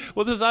 dude.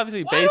 Well, this is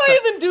obviously Why based. Why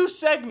do I even do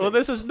segments? Well,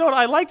 this is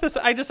I like this.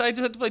 I just have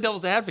to play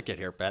devil's advocate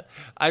here, Pat.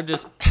 I'm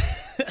just.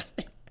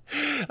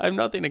 I'm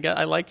nothing against.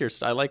 I like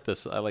this. I like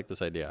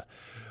this idea.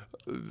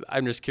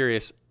 I'm just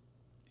curious.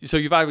 So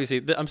you've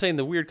obviously, I'm saying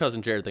the weird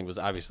cousin Jared thing was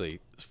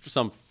obviously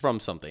from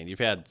something. You've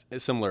had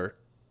similar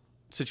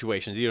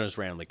situations. You don't just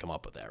randomly come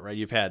up with that, right?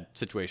 You've had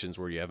situations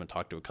where you haven't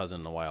talked to a cousin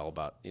in a while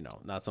about,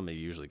 not somebody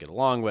you usually get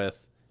along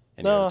with,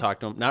 and you haven't talked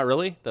to them. Not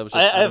really? That was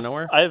just out of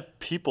nowhere? I have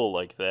people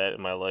like that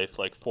in my life,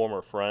 like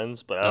former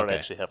friends, but I don't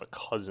actually have a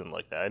cousin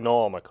like that. I know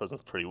all my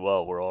cousins pretty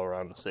well. We're all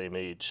around the same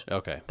age.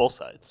 Okay. Both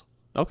sides.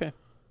 Okay.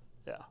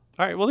 Yeah.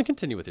 All right, well, then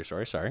continue with your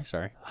story. Sorry.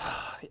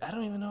 I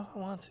don't even know if I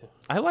want to.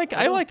 I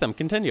like them.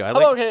 Continue.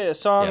 A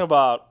song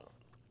about,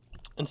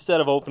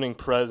 instead of opening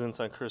presents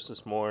on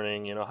Christmas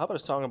morning, how about a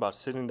song about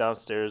sitting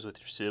downstairs with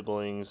your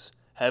siblings,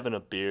 having a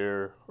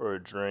beer or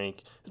a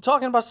drink, and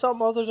talking about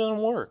something other than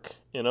work,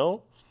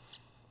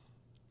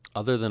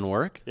 Other than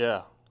work?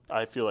 Yeah.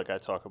 I feel like I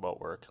talk about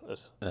work.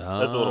 That's a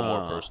little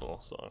more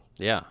personal song.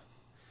 Yeah.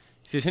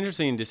 It's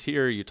interesting to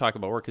hear you talk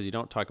about work because you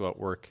don't talk about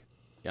work.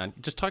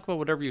 Just talk about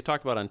whatever you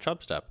talk about on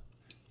Chubstep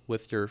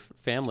with your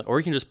family, or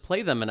you can just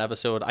play them an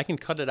episode. I can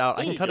cut it out.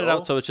 I can cut it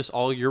out so it's just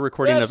all your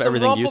recording of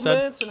everything you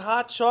said. Mints and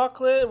hot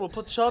chocolate. We'll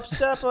put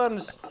Chubstep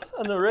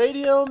on the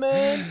radio,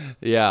 man.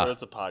 Yeah, or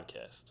it's a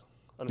podcast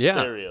on the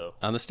stereo.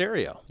 On the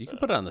stereo, you can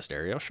put it on the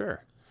stereo,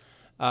 sure.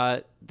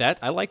 That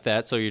I like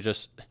that. So you're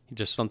just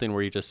something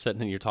where you just sit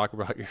and you talk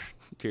about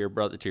to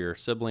your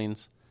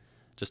siblings,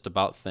 just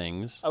about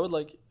things. I would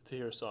like to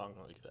hear a song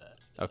like that.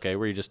 Okay,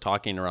 where you're just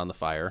talking around the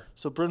fire.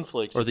 So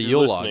Brinflakes, or if the you're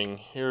Yule listening, log.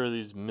 Here are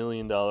these $1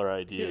 million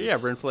ideas. Yeah,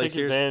 Brinflakes. Take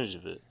advantage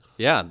of it.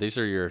 Yeah, these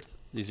are your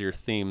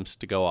themes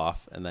to go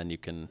off, and then you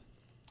can.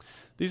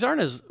 These aren't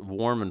as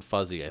warm and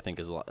fuzzy, I think,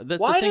 as a lot.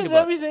 Why does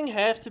everything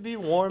have to be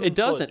warm? It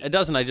doesn't. Fuzzy? It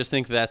doesn't. I just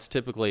think that's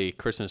typically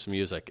Christmas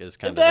music is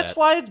kind and of. That's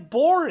why it's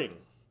boring.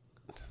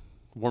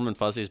 Warm and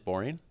fuzzy is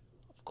boring.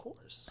 Of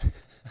course.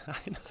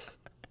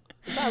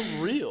 It's not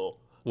real.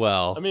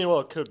 Well,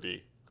 it could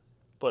be,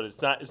 but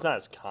it's not. It's not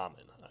as common,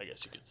 I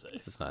guess you could say.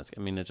 It's not.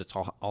 It's just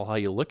all how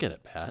you look at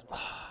it, Pat.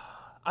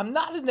 I'm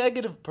not a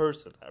negative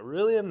person. I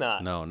really am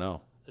not.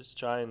 No. Just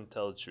try and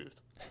tell the truth.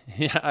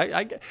 Yeah,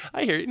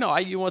 I hear you. No,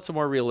 you want some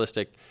more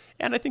realistic,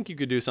 and I think you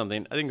could do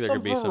something. I think there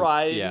could be some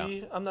variety.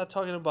 Yeah. I'm not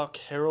talking about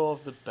Carol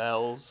of the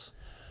Bells.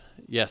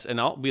 Yes, and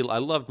I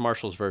loved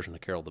Marshall's version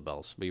of Carol of the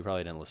Bells, but you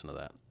probably didn't listen to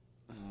that.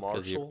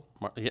 Marshall?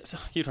 Yes,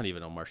 you don't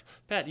even know Marshall.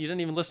 Pat, you didn't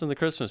even listen to the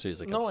Christmas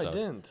music episode. No, I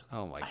didn't.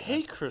 Oh, my God. I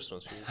hate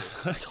Christmas music.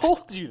 I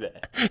told you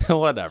that.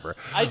 Whatever.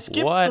 I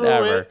skipped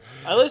through it.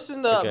 I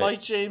listened to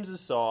Mike James'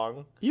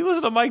 song. You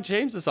listened to Mike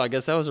James' song. I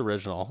guess that was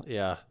original.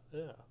 Yeah.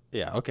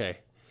 Yeah, okay.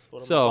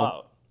 That's what I'm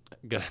about.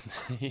 Good.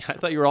 I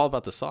thought you were all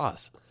about the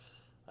sauce.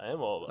 I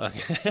am all about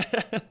the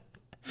sauce.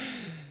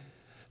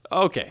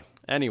 Okay.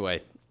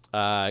 Anyway,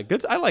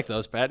 Good. I like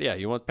those, Pat. Yeah,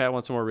 Pat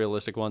wants some more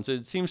realistic ones.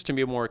 It seems to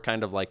me more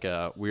kind of like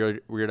a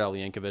Weird Al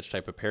Yankovic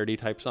type of parody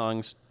type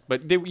songs,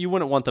 but you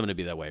wouldn't want them to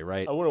be that way,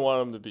 right? I wouldn't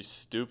want them to be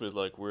stupid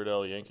like Weird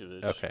Al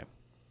Yankovic.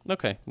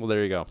 Okay. Well,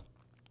 there you go.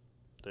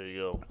 There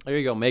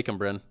you go. Make him,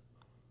 Bryn.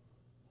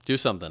 Do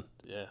something.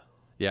 Yeah.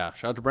 Yeah.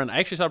 Shout out to Bryn. I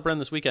actually saw Bryn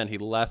this weekend. He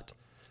left.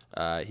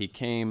 He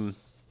came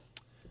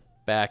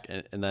back,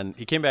 and then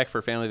he came back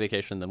for family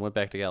vacation, then went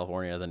back to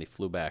California, then he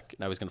flew back,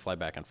 and I was going to fly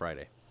back on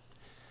Friday.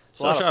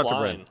 So shout out to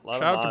Bryn.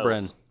 Shout out to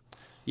Bryn.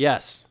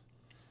 Yes.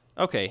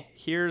 Okay,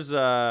 here's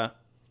how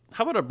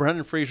about a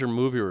Brendan Fraser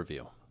movie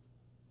review?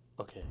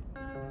 Okay.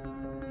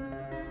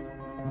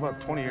 About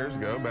 20 years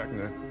ago, back in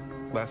the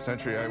last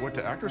century, I went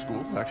to actor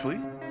school, actually.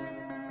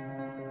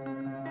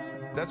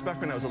 That's back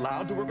when I was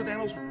allowed to work with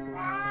animals.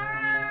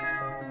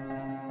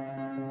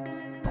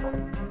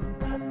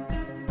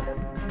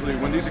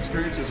 When these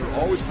experiences are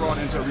always brought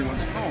into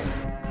everyone's home.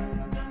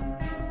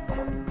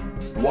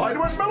 Why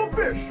do I smell a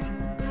fish?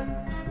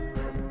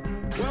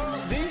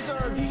 Well, these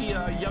are the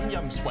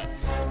yum-yum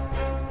sweats.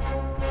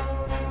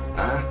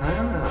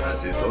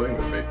 She's toying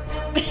with me.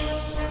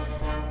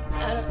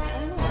 I don't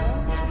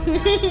know.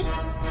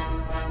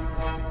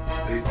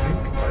 They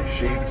think I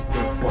shaved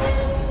their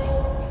butts.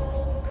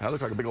 I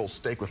look like a big old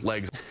steak with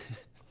legs.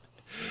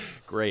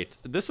 Great.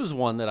 This is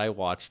one that I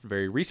watched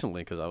very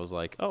recently because I was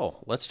like, oh,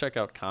 let's check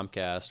out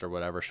Comcast or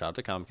whatever. Shout out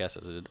to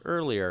Comcast as I did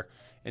earlier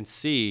and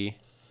see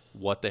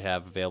what they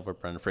have available for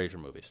Brendan Fraser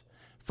movies.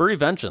 Furry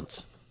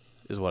Vengeance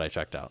is what I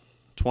checked out.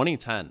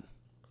 2010.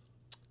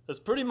 That's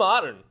pretty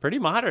modern. Pretty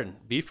modern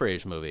B.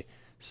 Fraser movie.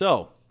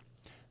 So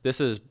this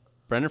is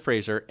Brendan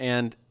Fraser.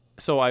 And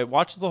so I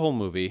watched the whole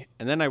movie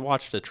and then I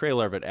watched a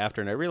trailer of it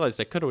after and I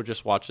realized I could have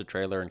just watched the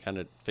trailer and kind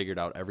of figured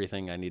out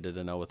everything I needed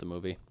to know with the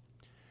movie.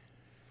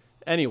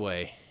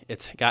 Anyway,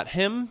 it's got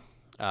him.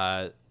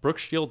 Brooke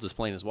Shields is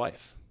playing his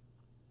wife.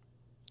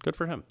 Good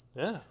for him.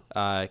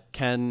 Yeah.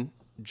 Ken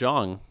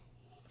Jeong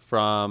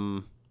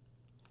from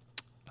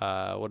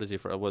what is he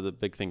from? What the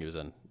big thing he was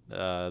in?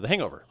 The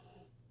Hangover.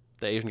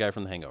 The Asian guy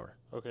from The Hangover.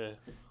 Okay.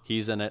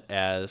 He's in it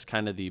as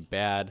kind of the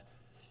bad.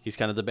 He's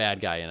kind of the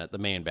bad guy in it, the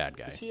main bad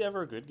guy. Is he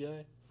ever a good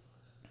guy?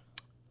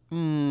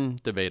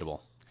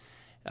 Debatable.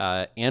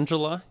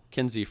 Angela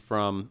Kinsey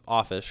from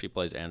Office. She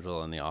plays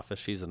Angela in The Office.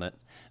 She's in it.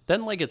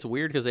 Then, like, it's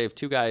weird because they have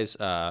two guys.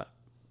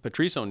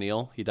 Patrice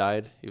O'Neal, he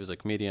died. He was a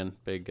comedian.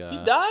 He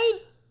died?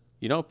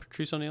 You know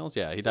Patrice O'Neal's?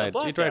 Yeah, he died.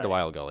 He died guy. a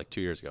while ago, like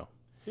 2 years ago.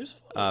 He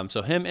was funny.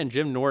 So him and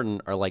Jim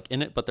Norton are, like,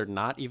 in it, but they're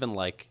not even,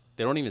 like,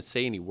 they don't even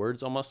say any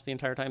words almost the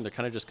entire time. They're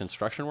kind of just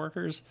construction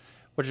workers,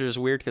 which is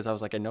weird because I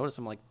was like, I noticed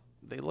I'm like,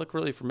 they look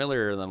really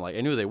familiar. And I'm like,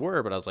 I knew they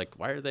were, but I was like,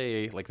 why are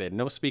they, like, they had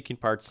no speaking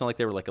parts. It's not like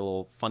they were, like, a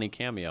little funny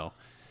cameo.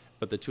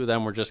 But the two of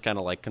them were just kind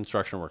of like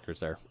construction workers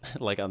there.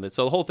 Like on this.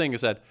 So the whole thing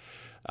is that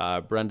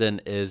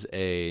Brendan is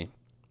a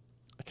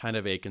kind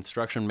of a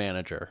construction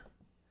manager,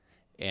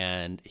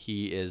 and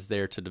he is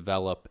there to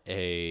develop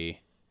a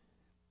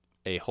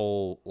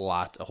whole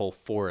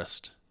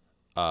forest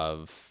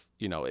of,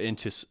 you know,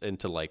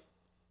 into like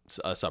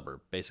a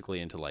suburb,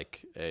 basically into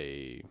like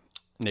a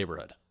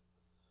neighborhood.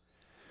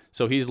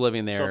 So he's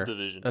living there.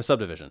 Subdivision. A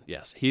subdivision,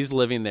 yes. He's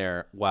living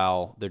there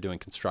while they're doing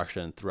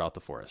construction throughout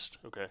the forest.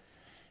 Okay.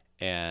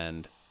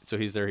 And so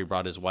he's there. He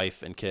brought his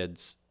wife and kid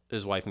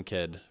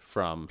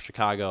from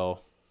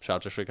Chicago. Shout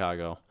out to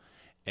Chicago.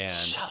 And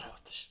shout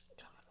out to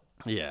Chicago.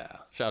 Yeah,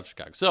 shout out to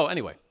Chicago. So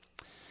anyway,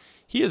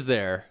 he is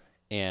there,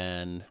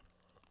 and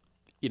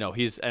you know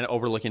he's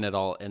overlooking it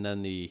all. And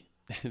then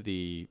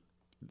the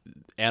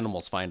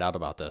animals find out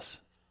about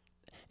this,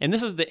 and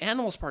this is the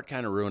animals part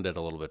kind of ruined it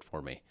a little bit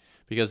for me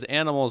because the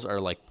animals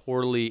are like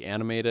poorly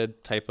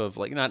animated type of,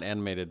 like, not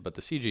animated, but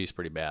the CG is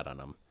pretty bad on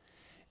them.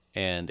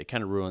 And it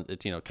kind of ruined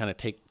it, you know, kind of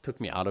took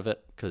me out of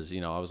it because,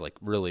 you know, I was like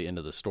really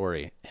into the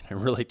story and it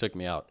really took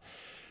me out.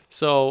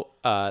 So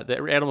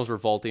the animals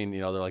revolting,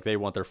 you know, they're like, they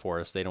want their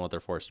forest. They don't want their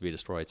forest to be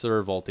destroyed. So they're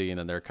revolting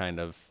and they're kind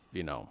of,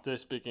 you know. Do they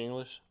speak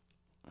English?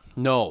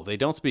 No, they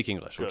don't speak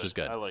English, Good. Which is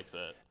good. I like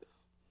that.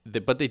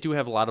 But they do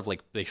have a lot of,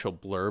 like, they show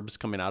blurbs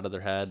coming out of their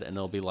head and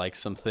it'll be like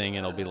something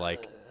and it'll be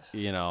like,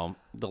 you know,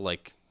 they'll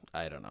like,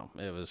 I don't know.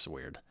 It was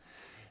weird.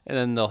 And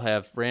then they'll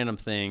have random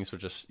things,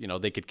 which is, you know,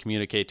 they could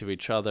communicate to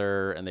each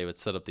other, and they would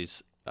set up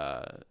these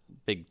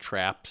big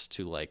traps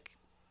to, like,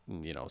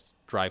 you know,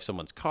 drive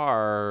someone's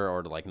car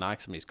or to, like, knock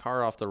somebody's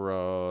car off the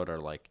road or,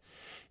 like,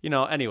 you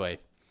know. Anyway,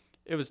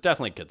 it was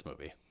definitely a kids'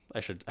 movie. I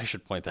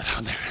should point that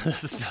out there.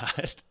 This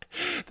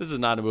is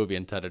not a movie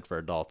intended for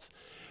adults,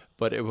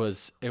 but it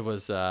was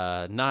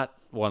not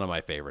one of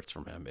my favorites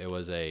from him.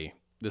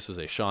 This was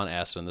a Sean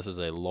Astin. This is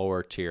a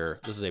lower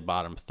tier. This is a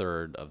bottom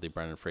third of the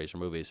Brendan Fraser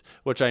movies,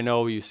 which I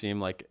know you seem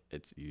like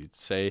you'd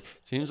say it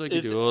seems like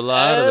you do a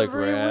lot of the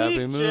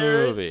crappy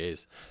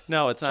movies.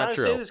 No, it's not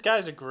true. Trying to say this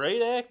guy's a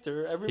great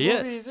actor. Every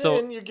movie he's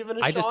in, you're giving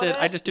a Sean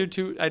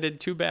Astin. I did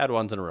two bad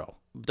ones in a row.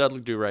 Dudley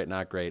Do Right,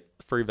 not great.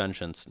 Furry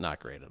Vengeance, not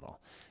great at all.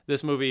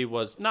 This movie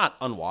was not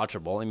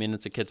unwatchable. I mean,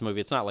 it's a kids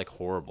movie. It's not like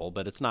horrible,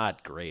 but it's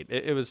not great.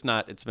 It was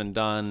not. It's been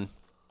done.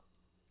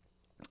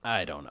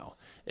 I don't know.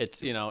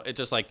 It's, it's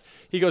just like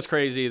he goes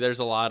crazy. There's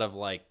a lot of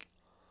like,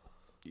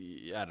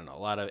 I don't know, a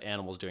lot of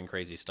animals doing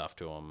crazy stuff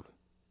to him.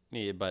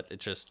 Yeah, but it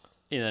just,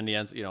 in the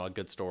end, a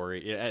good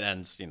story. It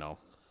ends,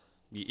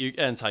 it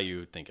ends how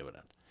you think it would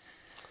end.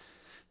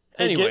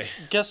 Anyway.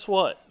 Guess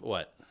what?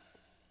 What?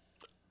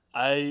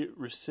 I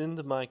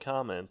rescind my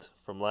comment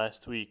from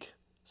last week.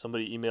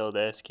 Somebody emailed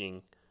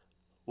asking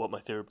what my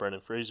favorite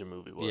Brendan Fraser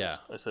movie was. Yeah.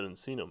 I said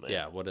Encino Man.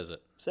 Yeah, what is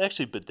it? It's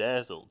actually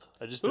Bedazzled.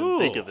 I just didn't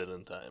think of it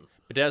in time.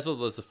 Bedazzled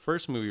was the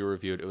first movie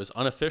reviewed. It was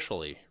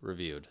unofficially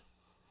reviewed.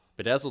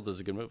 Bedazzled is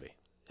a good movie.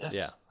 Yes.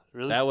 Yeah.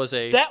 Really? That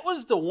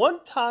was the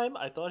one time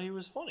I thought he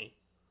was funny.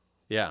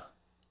 Yeah.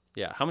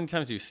 Yeah. How many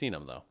times have you seen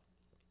him, though?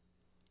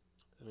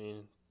 I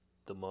mean,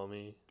 The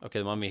Mummy. Okay,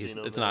 The Mummy,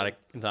 it's not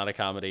a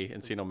comedy.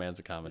 Encino Man's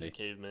a comedy. He's a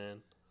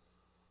caveman.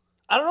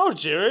 I don't know,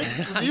 Jared.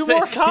 Review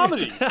more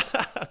comedies.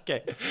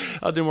 Okay.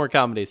 I'll do more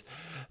comedies.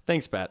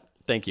 Thanks, Pat.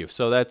 Thank you.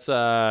 So that's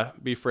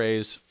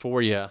B-Phrase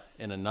for you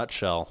in a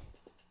nutshell.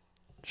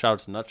 Shout out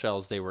to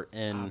Nutshells. They were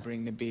in I'll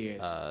bring the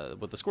beers.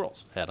 With the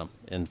squirrels. Had them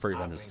in Furry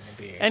Vendors.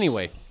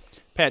 Anyway,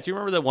 Pat, do you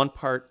remember that one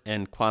part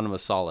in Quantum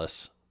of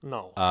Solace?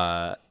 No.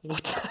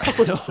 What the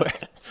hell was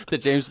that? The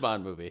James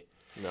Bond movie.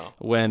 No.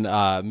 When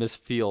Miss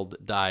Field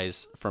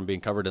dies from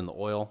being covered in the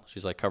oil.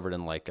 She's like covered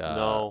in like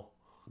no.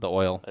 The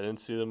oil. I didn't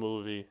see the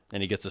movie.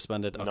 And he gets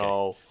suspended? Okay.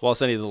 No. Well, I'll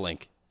send you the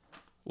link.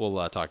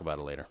 We'll talk about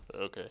it later.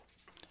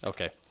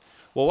 Okay.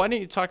 Well, why don't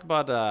you talk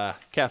about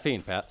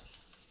caffeine, Pat?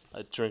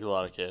 I drink a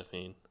lot of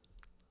caffeine.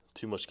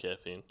 Too much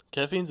caffeine.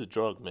 Caffeine's a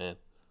drug, man.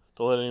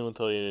 Don't let anyone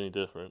tell you any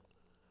different.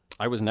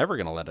 I was never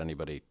going to let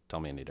anybody tell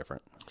me any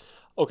different.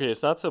 Okay,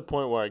 it's not to the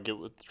point where I get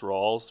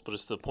withdrawals, but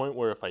it's to the point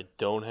where if I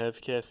don't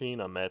have caffeine,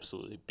 I'm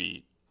absolutely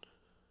beat.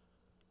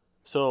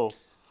 So,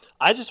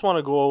 I just want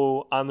to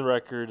go on the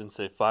record and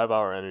say 5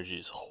 Hour Energy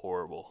is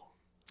horrible.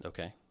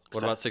 Okay.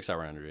 What about 6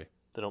 Hour Energy?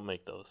 They don't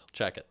make those.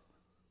 Check it.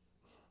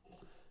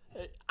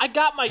 I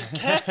got my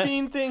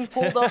caffeine thing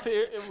pulled up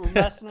here. We're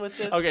messing with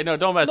this. Okay, no,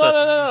 don't mess No,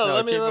 up. no.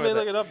 Let me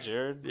look it up,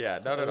 Jared. Yeah,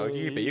 no.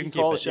 You keep it. You can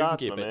call keep it.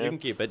 shots, You can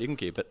keep it. You can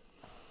keep it.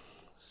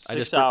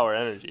 6 Hour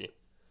Energy.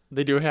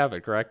 They do have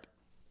it, correct?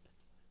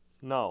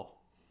 No.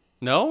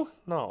 No?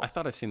 No. I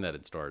thought I've seen that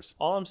in stores.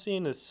 All I'm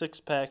seeing is 6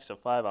 packs of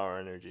 5 Hour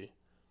Energy.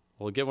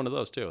 Well, get one of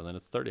those too, and then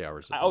it's 30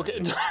 hours.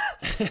 Okay.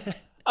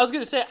 I was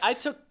going to say, I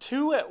took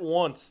 2 at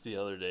once the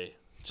other day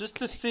just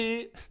to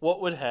see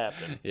what would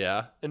happen.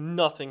 Yeah. And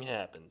nothing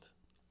happened.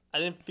 I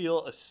didn't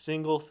feel a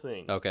single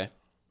thing. Okay.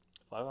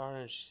 5 Hour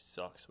Energy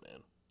sucks, man.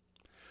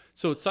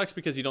 So it sucks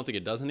because you don't think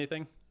it does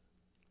anything?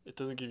 It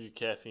doesn't give you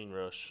caffeine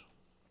rush.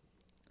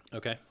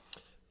 Okay.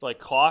 Like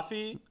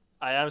coffee,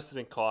 I honestly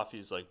think coffee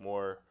is like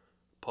more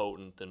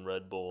potent than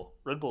Red Bull.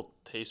 Red Bull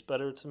tastes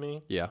better to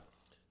me. Yeah.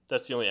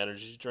 That's the only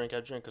energy drink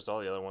I drink because all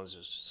the other ones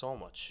are so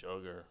much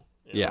sugar.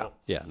 Yeah. know?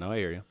 Yeah. No, I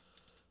hear you.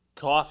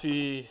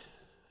 Coffee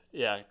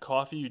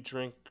you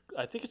drink.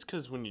 I think it's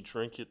because when you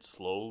drink it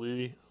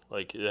slowly,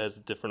 like it has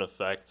a different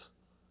effect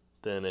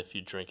than if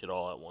you drink it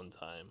all at one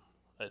time.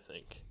 I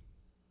think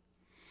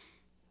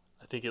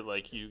it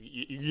like you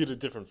get a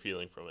different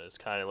feeling from it. It's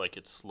kind of like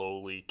it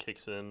slowly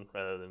kicks in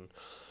rather than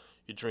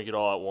you drink it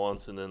all at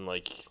once and then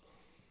like,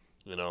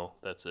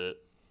 that's it.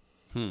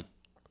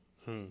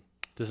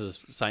 This is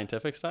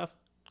scientific stuff?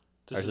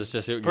 This or is is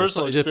this just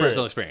personal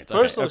experience.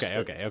 Personal Okay.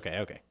 experience.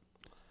 Okay.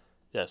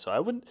 Yeah, so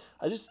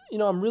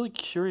I'm really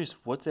curious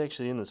what's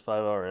actually in this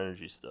 5 Hour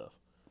Energy stuff.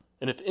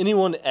 And if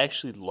anyone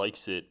actually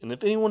likes it, and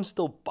if anyone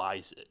still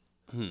buys it.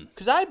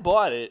 Because I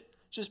bought it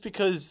just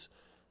because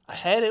I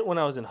had it when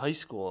I was in high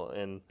school,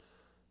 and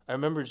I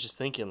remember just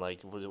thinking, like,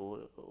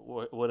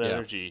 what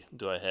energy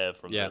do I have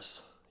from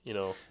this?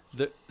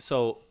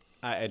 So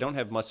I don't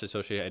have much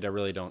associated. I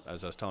really don't,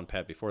 as I was telling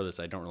Pat before this,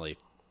 I don't really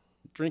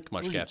drink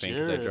much caffeine.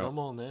 Jared, I'm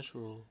all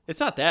natural. It's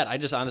not that. I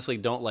just honestly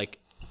don't like...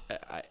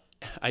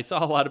 I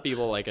saw a lot of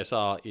people, like I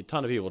saw a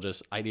ton of people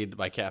just, I need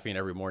my caffeine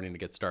every morning to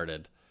get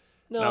started.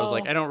 No. And I was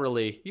like, I don't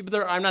really...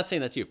 But I'm not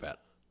saying that's you, Pat.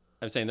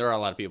 I'm saying there are a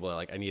lot of people that are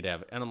like, I need to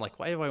have... And I'm like,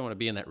 why do I want to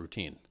be in that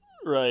routine?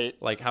 Right.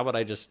 Like, how about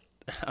I'm just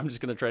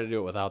going to try to do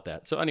it without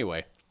that. So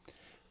anyway,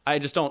 I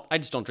just don't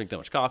drink that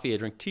much coffee. I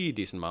drink tea a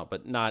decent amount,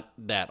 but not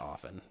that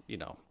often,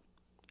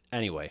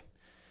 Anyway,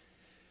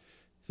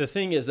 the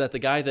thing is that the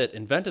guy that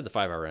invented the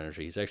 5 Hour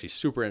Energy, he's actually a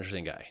super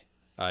interesting guy.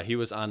 He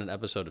was on an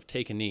episode of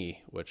Take a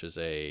Knee, which is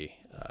a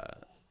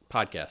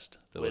podcast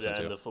that listen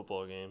to. The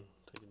football game.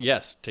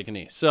 Yes, Take a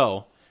Knee.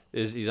 So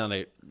he's on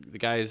the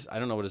guy's, I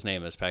don't know what his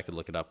name is. Pat could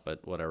look it up,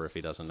 but whatever. If he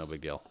doesn't, no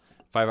big deal.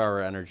 5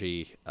 Hour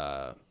Energy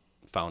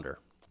founder.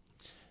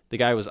 The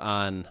guy was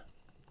on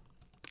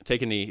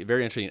Take a Knee.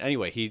 Very interesting.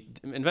 Anyway, he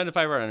invented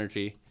 5 Hour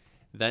Energy.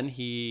 Then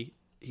he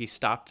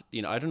stopped.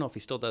 I don't know if he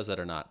still does that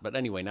or not. But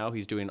anyway, now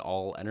he's doing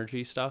all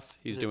energy stuff.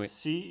 He's doing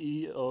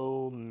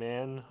CEO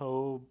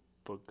Manho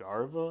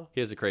Bagarva. He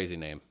has a crazy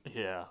name.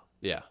 Yeah.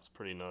 Yeah. It's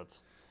pretty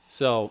nuts.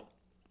 So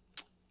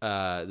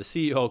the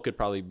CEO could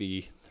probably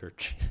be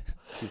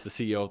he's the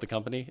CEO of the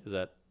company. Is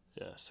that?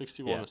 Yeah,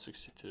 61 to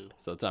 62.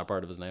 So it's not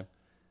part of his name.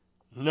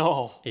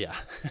 No. Yeah.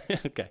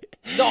 Okay.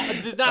 No,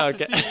 it's not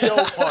the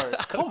CEO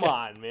part. Come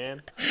on,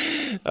 man.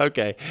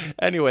 Okay.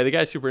 Anyway, the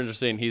guy's super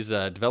interesting. He's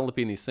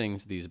developing these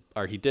things.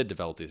 He did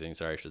develop these things.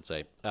 Sorry, I should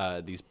say.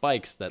 These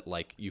bikes that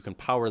like you can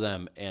power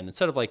them, and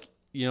instead of like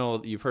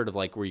you've heard of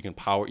like where you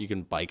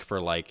can bike for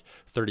like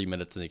 30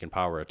 minutes and you can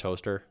power a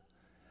toaster.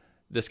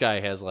 This guy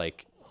has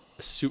like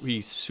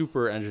he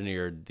super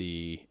engineered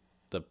the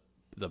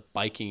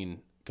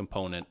biking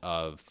component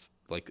of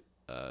like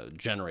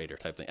generator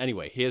type thing.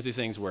 Anyway, he has these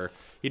things where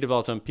he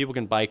developed them. People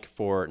can bike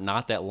for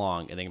not that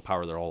long and they can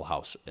power their whole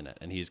house in it.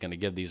 And he's going to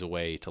give these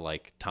away to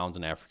like towns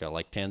in Africa,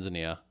 like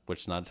Tanzania,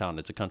 which is not a town,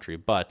 it's a country,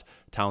 but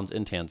towns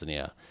in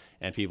Tanzania,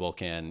 and people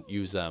can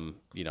use them,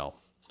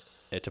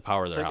 to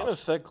power their house. Is that going to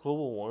affect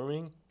global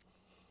warming?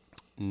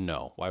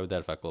 No. Why would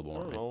that affect global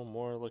warming? I don't know.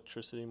 More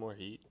electricity, more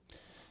heat.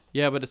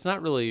 Yeah, but it's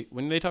not really,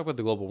 when they talk about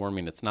the global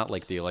warming, it's not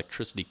like the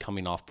electricity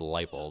coming off the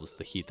light bulbs,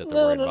 the heat that they're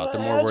worried about.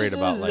 They're more worried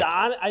about like...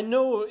 I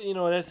know,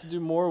 it has to do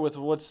more with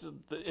what's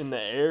in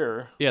the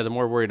air. Yeah, they're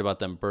more worried about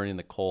them burning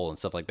the coal and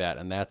stuff like that,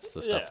 and that's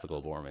the stuff, the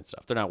global warming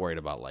stuff. They're not worried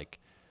about like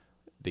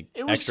the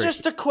It was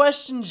just a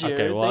question, Jared.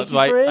 Okay, well, Thank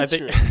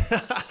you for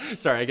answering.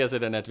 Sorry, I guess I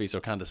didn't have to be so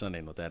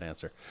condescending with that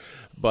answer.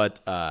 But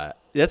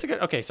that's a good,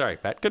 okay, sorry,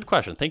 Pat. Good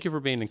question. Thank you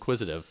for being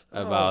inquisitive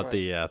about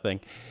the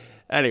thing.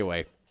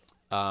 Anyway...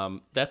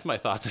 that's my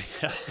thoughts.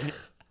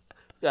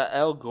 Got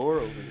Al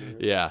Gore over here.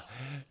 Yeah.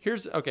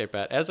 Okay,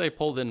 Pat. As I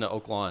pulled into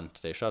Oak Lawn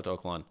today, shout out to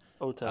Oak Lawn.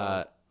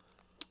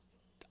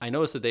 I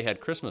noticed that they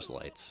had Christmas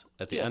lights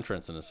at the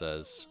entrance, and it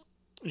says...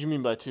 You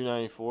mean by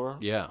 294?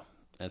 Yeah.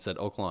 And it said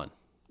Oak Lawn.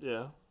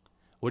 Yeah.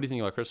 What do you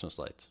think about Christmas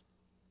lights?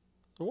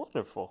 They're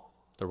wonderful.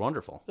 They're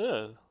wonderful.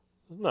 Yeah.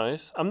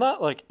 Nice. I'm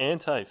not like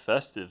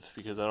anti-festive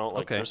because I don't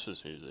like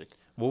Christmas music.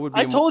 What would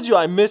be I told you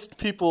I missed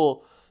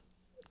people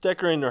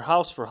decorating their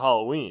house for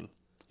Halloween.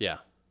 Yeah.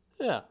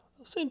 Yeah.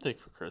 Same thing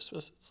for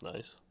Christmas. It's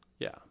nice.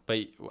 Yeah. But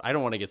I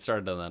don't want to get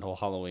started on that whole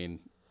Halloween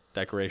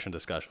decoration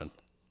discussion.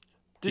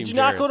 Did you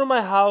not go to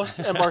my house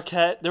at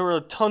Marquette? There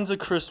were tons of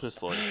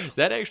Christmas lights.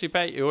 That actually,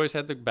 Pat, you always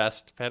had the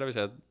best. Pat always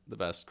had the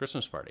best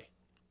Christmas party.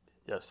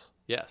 Yes.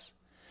 Yes.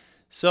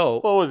 So.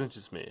 Well, it wasn't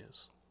just me. It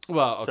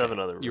was 7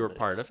 other roommates. You were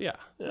part of, yeah.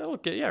 Yeah,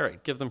 okay, yeah,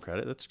 right. Give them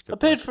credit. That's good.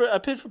 I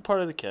paid for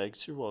part of the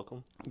kegs. You're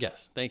welcome.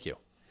 Yes, thank you.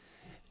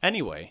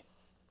 Anyway,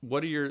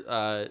 what are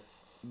your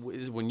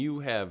when you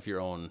have your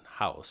own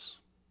house?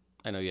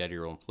 I know you had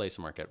your own place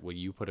in Marquette. Will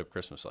you put up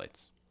Christmas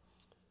lights?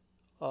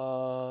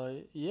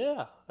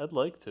 Yeah, I'd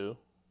like to.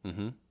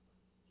 Mm-hmm.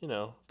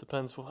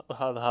 Depends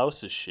how the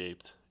house is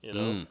shaped.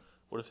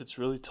 What if it's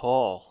really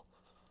tall?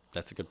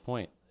 That's a good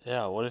point.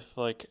 Yeah. What if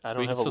I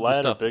don't have a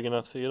ladder big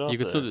enough to get up? You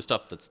can still do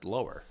stuff that's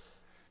lower.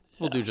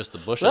 We'll do just the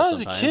bushes. When I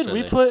was a kid,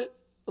 we put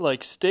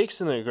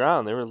stakes in the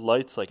ground. There were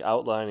lights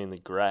outlining the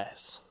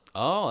grass.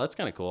 Oh, that's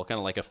kind of cool. Kind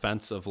of like a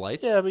fence of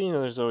lights. Yeah, but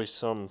there's always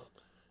some,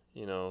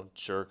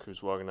 jerk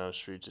who's walking down the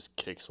street just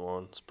kicks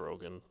one. It's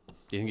broken. Do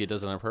you think he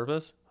does it on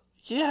purpose?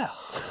 Yeah.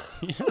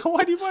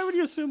 Why would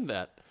you assume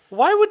that?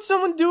 Why would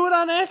someone do it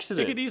on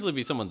accident? It could easily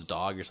be someone's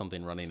dog or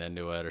something running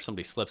into it, or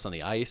somebody slips on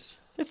the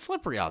ice. It's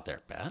slippery out there,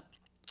 Pat.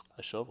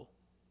 I shovel.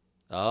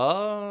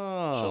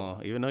 Oh,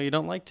 even though you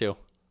don't like to.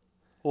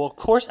 Well, of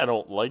course I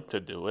don't like to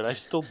do it. I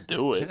still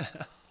do it.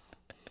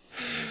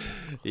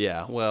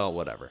 Yeah, well,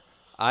 whatever.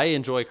 I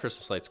enjoy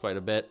Christmas lights quite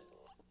a bit.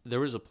 There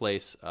was a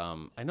place,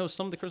 I know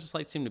some of the Christmas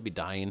lights seem to be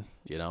dying,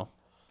 Yeah,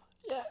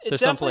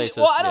 there's some places.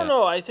 Well, I don't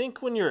know. I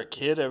think when you're a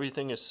kid,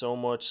 everything is so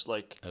much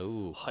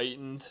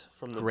heightened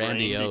from the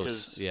grandiose, brain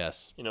because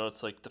yes.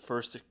 It's the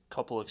first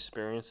couple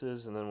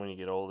experiences, and then when you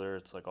get older,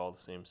 it's all the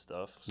same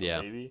stuff. So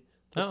maybe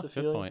that's the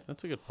feeling. Good point.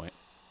 That's a good point.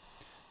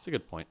 It's a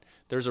good point.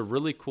 There's a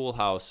really cool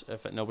house.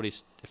 If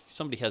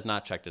somebody has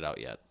not checked it out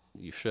yet,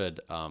 you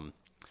should.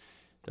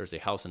 There's a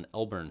house in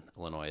Elburn,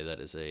 Illinois. That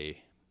is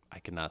I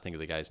cannot think of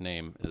the guy's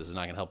name. This is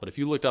not going to help. But if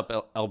you looked up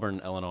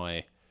Elburn,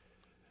 Illinois,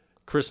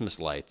 Christmas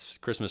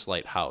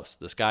light house.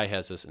 This guy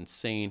has this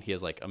insane. He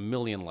has 1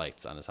 million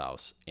lights on his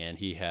house, and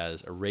he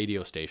has a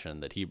radio station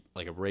that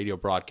a radio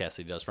broadcast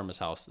that he does from his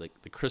house.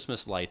 The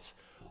Christmas lights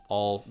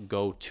all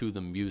go to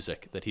the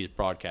music that he's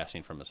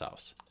broadcasting from his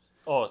house.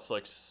 Oh, it's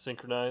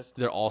synchronized?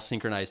 They're all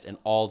synchronized, and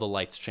all the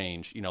lights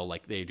change.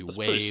 They do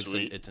waves,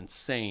 and it's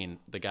insane.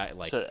 The guy,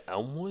 Is that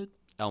Elmwood?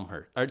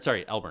 Elburn.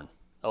 Elburn.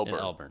 In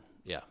Elburn,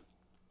 yeah.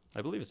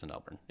 I believe it's in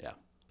Elburn, yeah.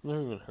 I've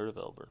never even heard of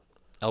Elburn.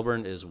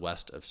 Elburn is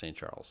west of St.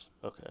 Charles.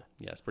 Okay.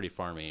 Yeah, it's a pretty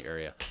farmy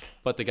area.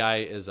 But the guy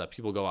is,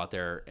 people go out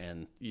there,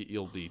 and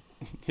you'll be,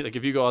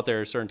 if you go out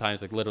there at certain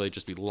times, literally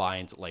just be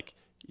lines,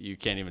 you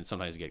can't even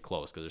sometimes get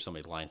close because there's so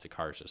many lines of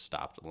cars just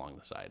stopped along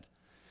the side.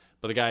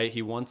 But the guy,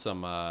 he won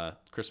some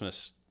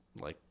Christmas,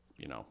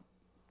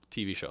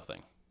 TV show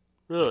thing.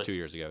 Really? 2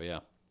 years ago, yeah.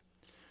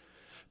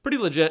 Pretty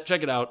legit.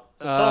 Check it out.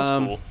 That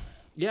sounds cool.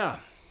 Yeah.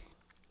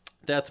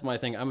 That's my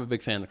thing. I'm a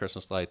big fan of the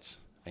Christmas lights.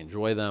 I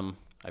enjoy them.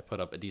 I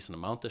put up a decent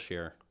amount this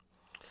year.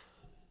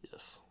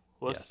 Yes.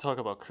 We'll have to talk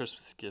about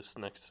Christmas gifts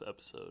next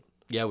episode.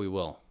 Yeah, we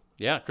will.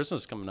 Yeah,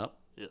 Christmas is coming up.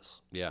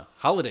 Yes. Yeah.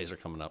 Holidays are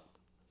coming up.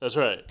 That's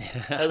right.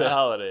 Happy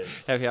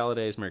holidays. Happy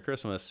holidays. Merry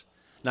Christmas.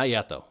 Not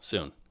yet, though.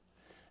 Soon.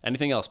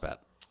 Anything else,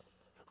 Pat?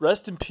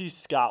 Rest in peace,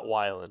 Scott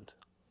Weiland.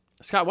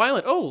 Scott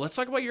Weiland. Oh, let's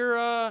talk about your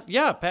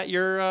Pat,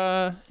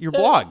 your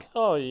blog.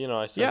 Oh,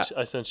 I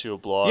sent you a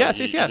blog. Yes.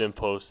 You didn't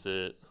post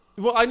it.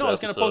 Well, I know I was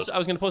going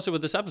to post it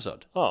with this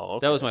episode. Oh,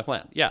 okay. That was my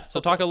plan. Yeah. So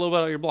talk a little bit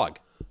about your blog.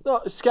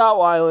 No, Scott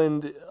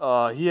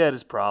Weiland, he had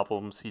his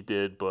problems. He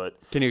did, but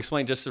Can you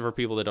explain just for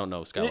people that don't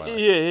know Scott Weiland?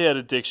 he had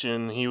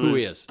addiction. He Who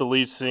was he is. the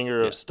lead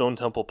singer of Stone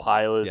Temple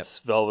Pilots,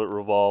 Velvet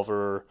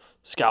Revolver,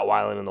 Scott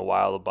Weiland and the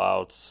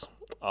Wildabouts.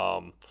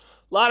 A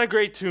lot of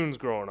great tunes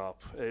growing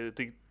up.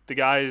 The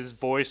guy's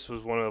voice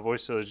was one of the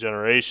voices of the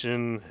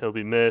generation. He'll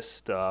be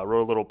missed.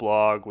 Wrote a little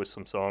blog with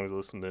some songs to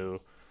listen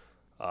to.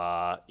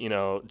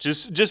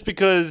 Just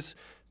because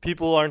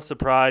people aren't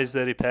surprised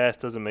that he passed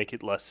doesn't make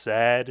it less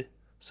sad.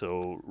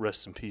 So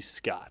rest in peace,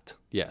 Scott.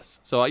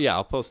 Yes. So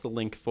I'll post the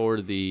link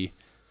for the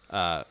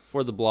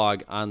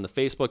blog on the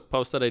Facebook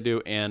post that I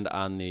do, and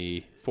on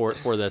the for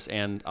this,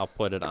 and I'll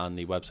put it on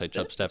the website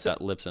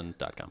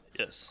chubstep.libsyn.com.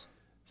 Yes.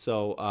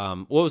 So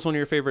what was one of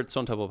your favorite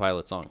Stone Temple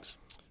Pilots songs?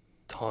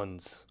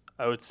 Tons.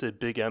 I would say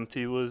Big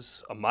Empty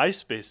was a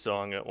MySpace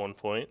song at one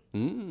point.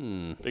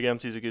 Big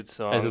Empty's a good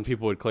song. As when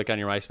people would click on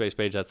your MySpace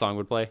page, that song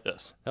would play?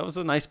 Yes. That was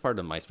a nice part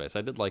of MySpace.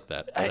 I did like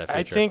that.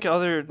 I think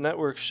other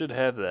networks should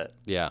have that.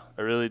 Yeah.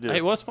 I really do.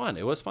 It was fun.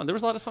 There was a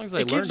lot of songs that I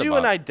learned about. It gives you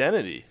an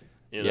identity,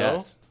 you know?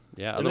 Yes.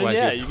 Yeah, and otherwise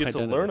then, you get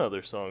to learn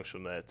other songs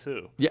from that,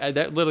 too. Yeah,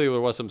 that literally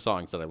was some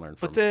songs that I learned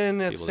from. But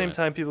then at the same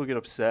time, people get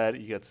upset.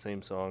 You got the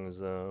same song as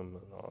them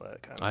and all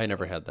that kind of stuff. I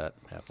never had that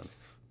happen.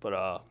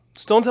 But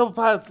Stone Temple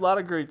Pilots, a lot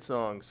of great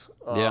songs.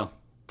 Yeah.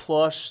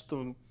 Plush,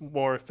 the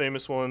more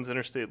famous ones,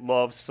 Interstate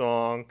Love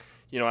Song.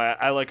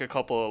 I like a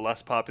couple of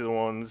less popular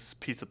ones,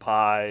 Piece of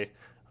Pie,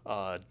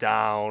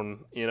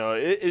 Down.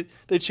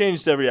 They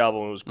changed every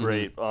album. It was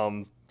great.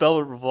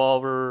 Velvet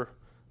Revolver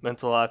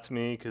meant a lot to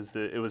me because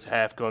it was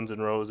half Guns N'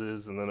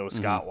 Roses, and then it was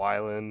Scott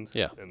Weiland.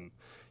 Yeah. And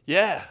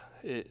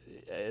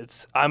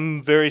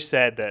I'm very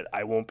sad that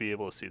I won't be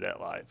able to see that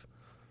live.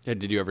 Yeah,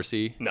 did you ever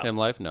see him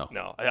live? No.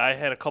 No. I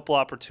had a couple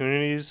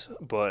opportunities,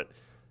 but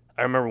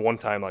I remember one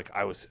time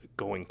I was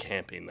going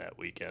camping that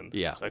weekend.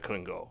 Yeah. So I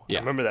couldn't go. Yeah.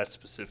 I remember that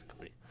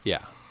specifically.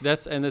 Yeah.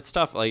 It's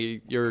tough.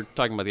 Like, you're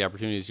talking about the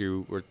opportunities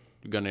you were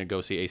going to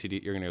go see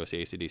ACD. You're going to go see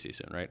AC/DC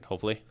soon, right?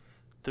 Hopefully.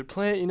 They're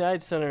playing at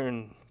United Center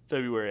in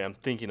February. I'm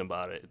thinking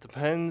about it. It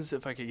depends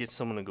if I could get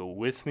someone to go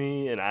with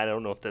me, and I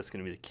don't know if that's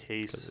going to be the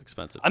case. It's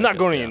expensive. I'm not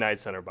going to United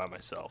Center by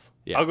myself.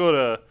 Yeah. I'll go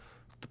to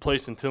the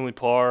place in Tinley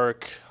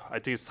Park. I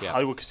think it's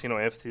Hollywood Casino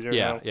Amphitheater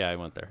now. Yeah, I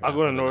went there. I'll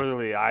go to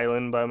Northerly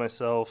Island by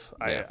myself.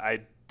 Yeah.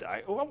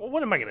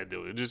 What am I going to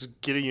do?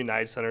 Just get a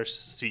United Center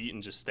seat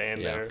and just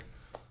stand there?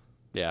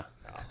 Yeah.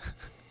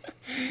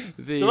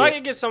 So if I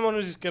can get someone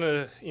who's going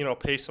to,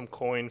 pay some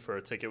coin for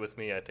a ticket with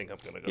me, I think I'm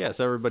going to go. Yeah,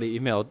 so everybody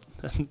email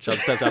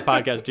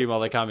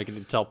chubstep.podcast@gmail.com. You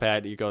can tell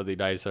Pat you go to the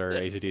United Center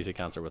AC/DC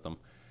concert with him.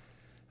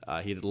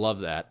 He'd love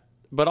that.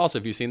 But also,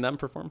 have you seen them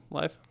perform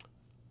live?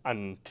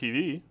 On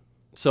TV.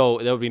 So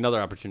that would be another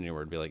opportunity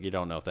where it'd be like, you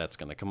don't know if that's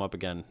going to come up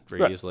again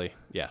very easily.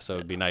 Yeah, so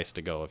it'd be nice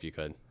to go if you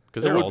could.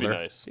 Because they're older. Be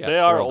nice. Yeah, they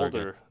are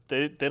older.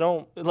 They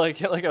don't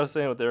like I was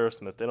saying with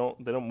Aerosmith. They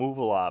don't move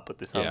a lot, but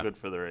they sound good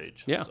for their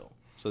age. Yeah.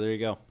 So there you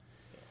go.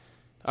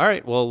 All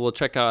right. Well, we'll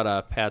check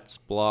out Pat's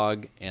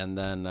blog and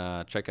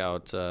then check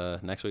out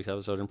next week's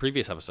episode and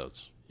previous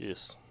episodes.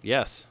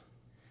 Yes.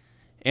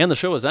 And the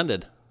show has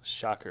ended.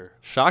 Shocker.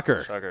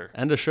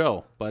 End of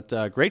show.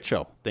 But great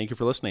show. Thank you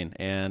for listening.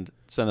 And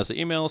send us the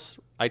emails,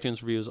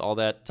 iTunes reviews, all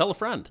that. Tell a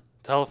friend.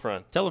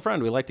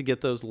 We like to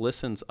get those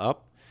listens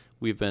up.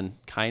 We've been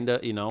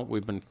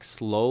we've been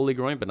slowly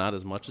growing, but not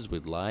as much as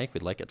we'd like.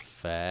 We'd like it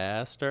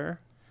faster.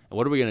 And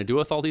what are we going to do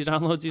with all these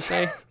downloads, you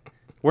say?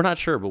 We're not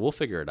sure, but we'll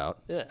figure it out.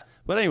 Yeah.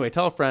 But anyway,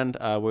 tell a friend.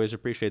 We always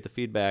appreciate the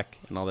feedback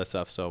and all that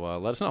stuff. So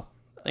let us know.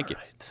 Thank you.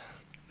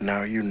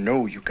 Now you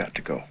know you got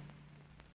to go.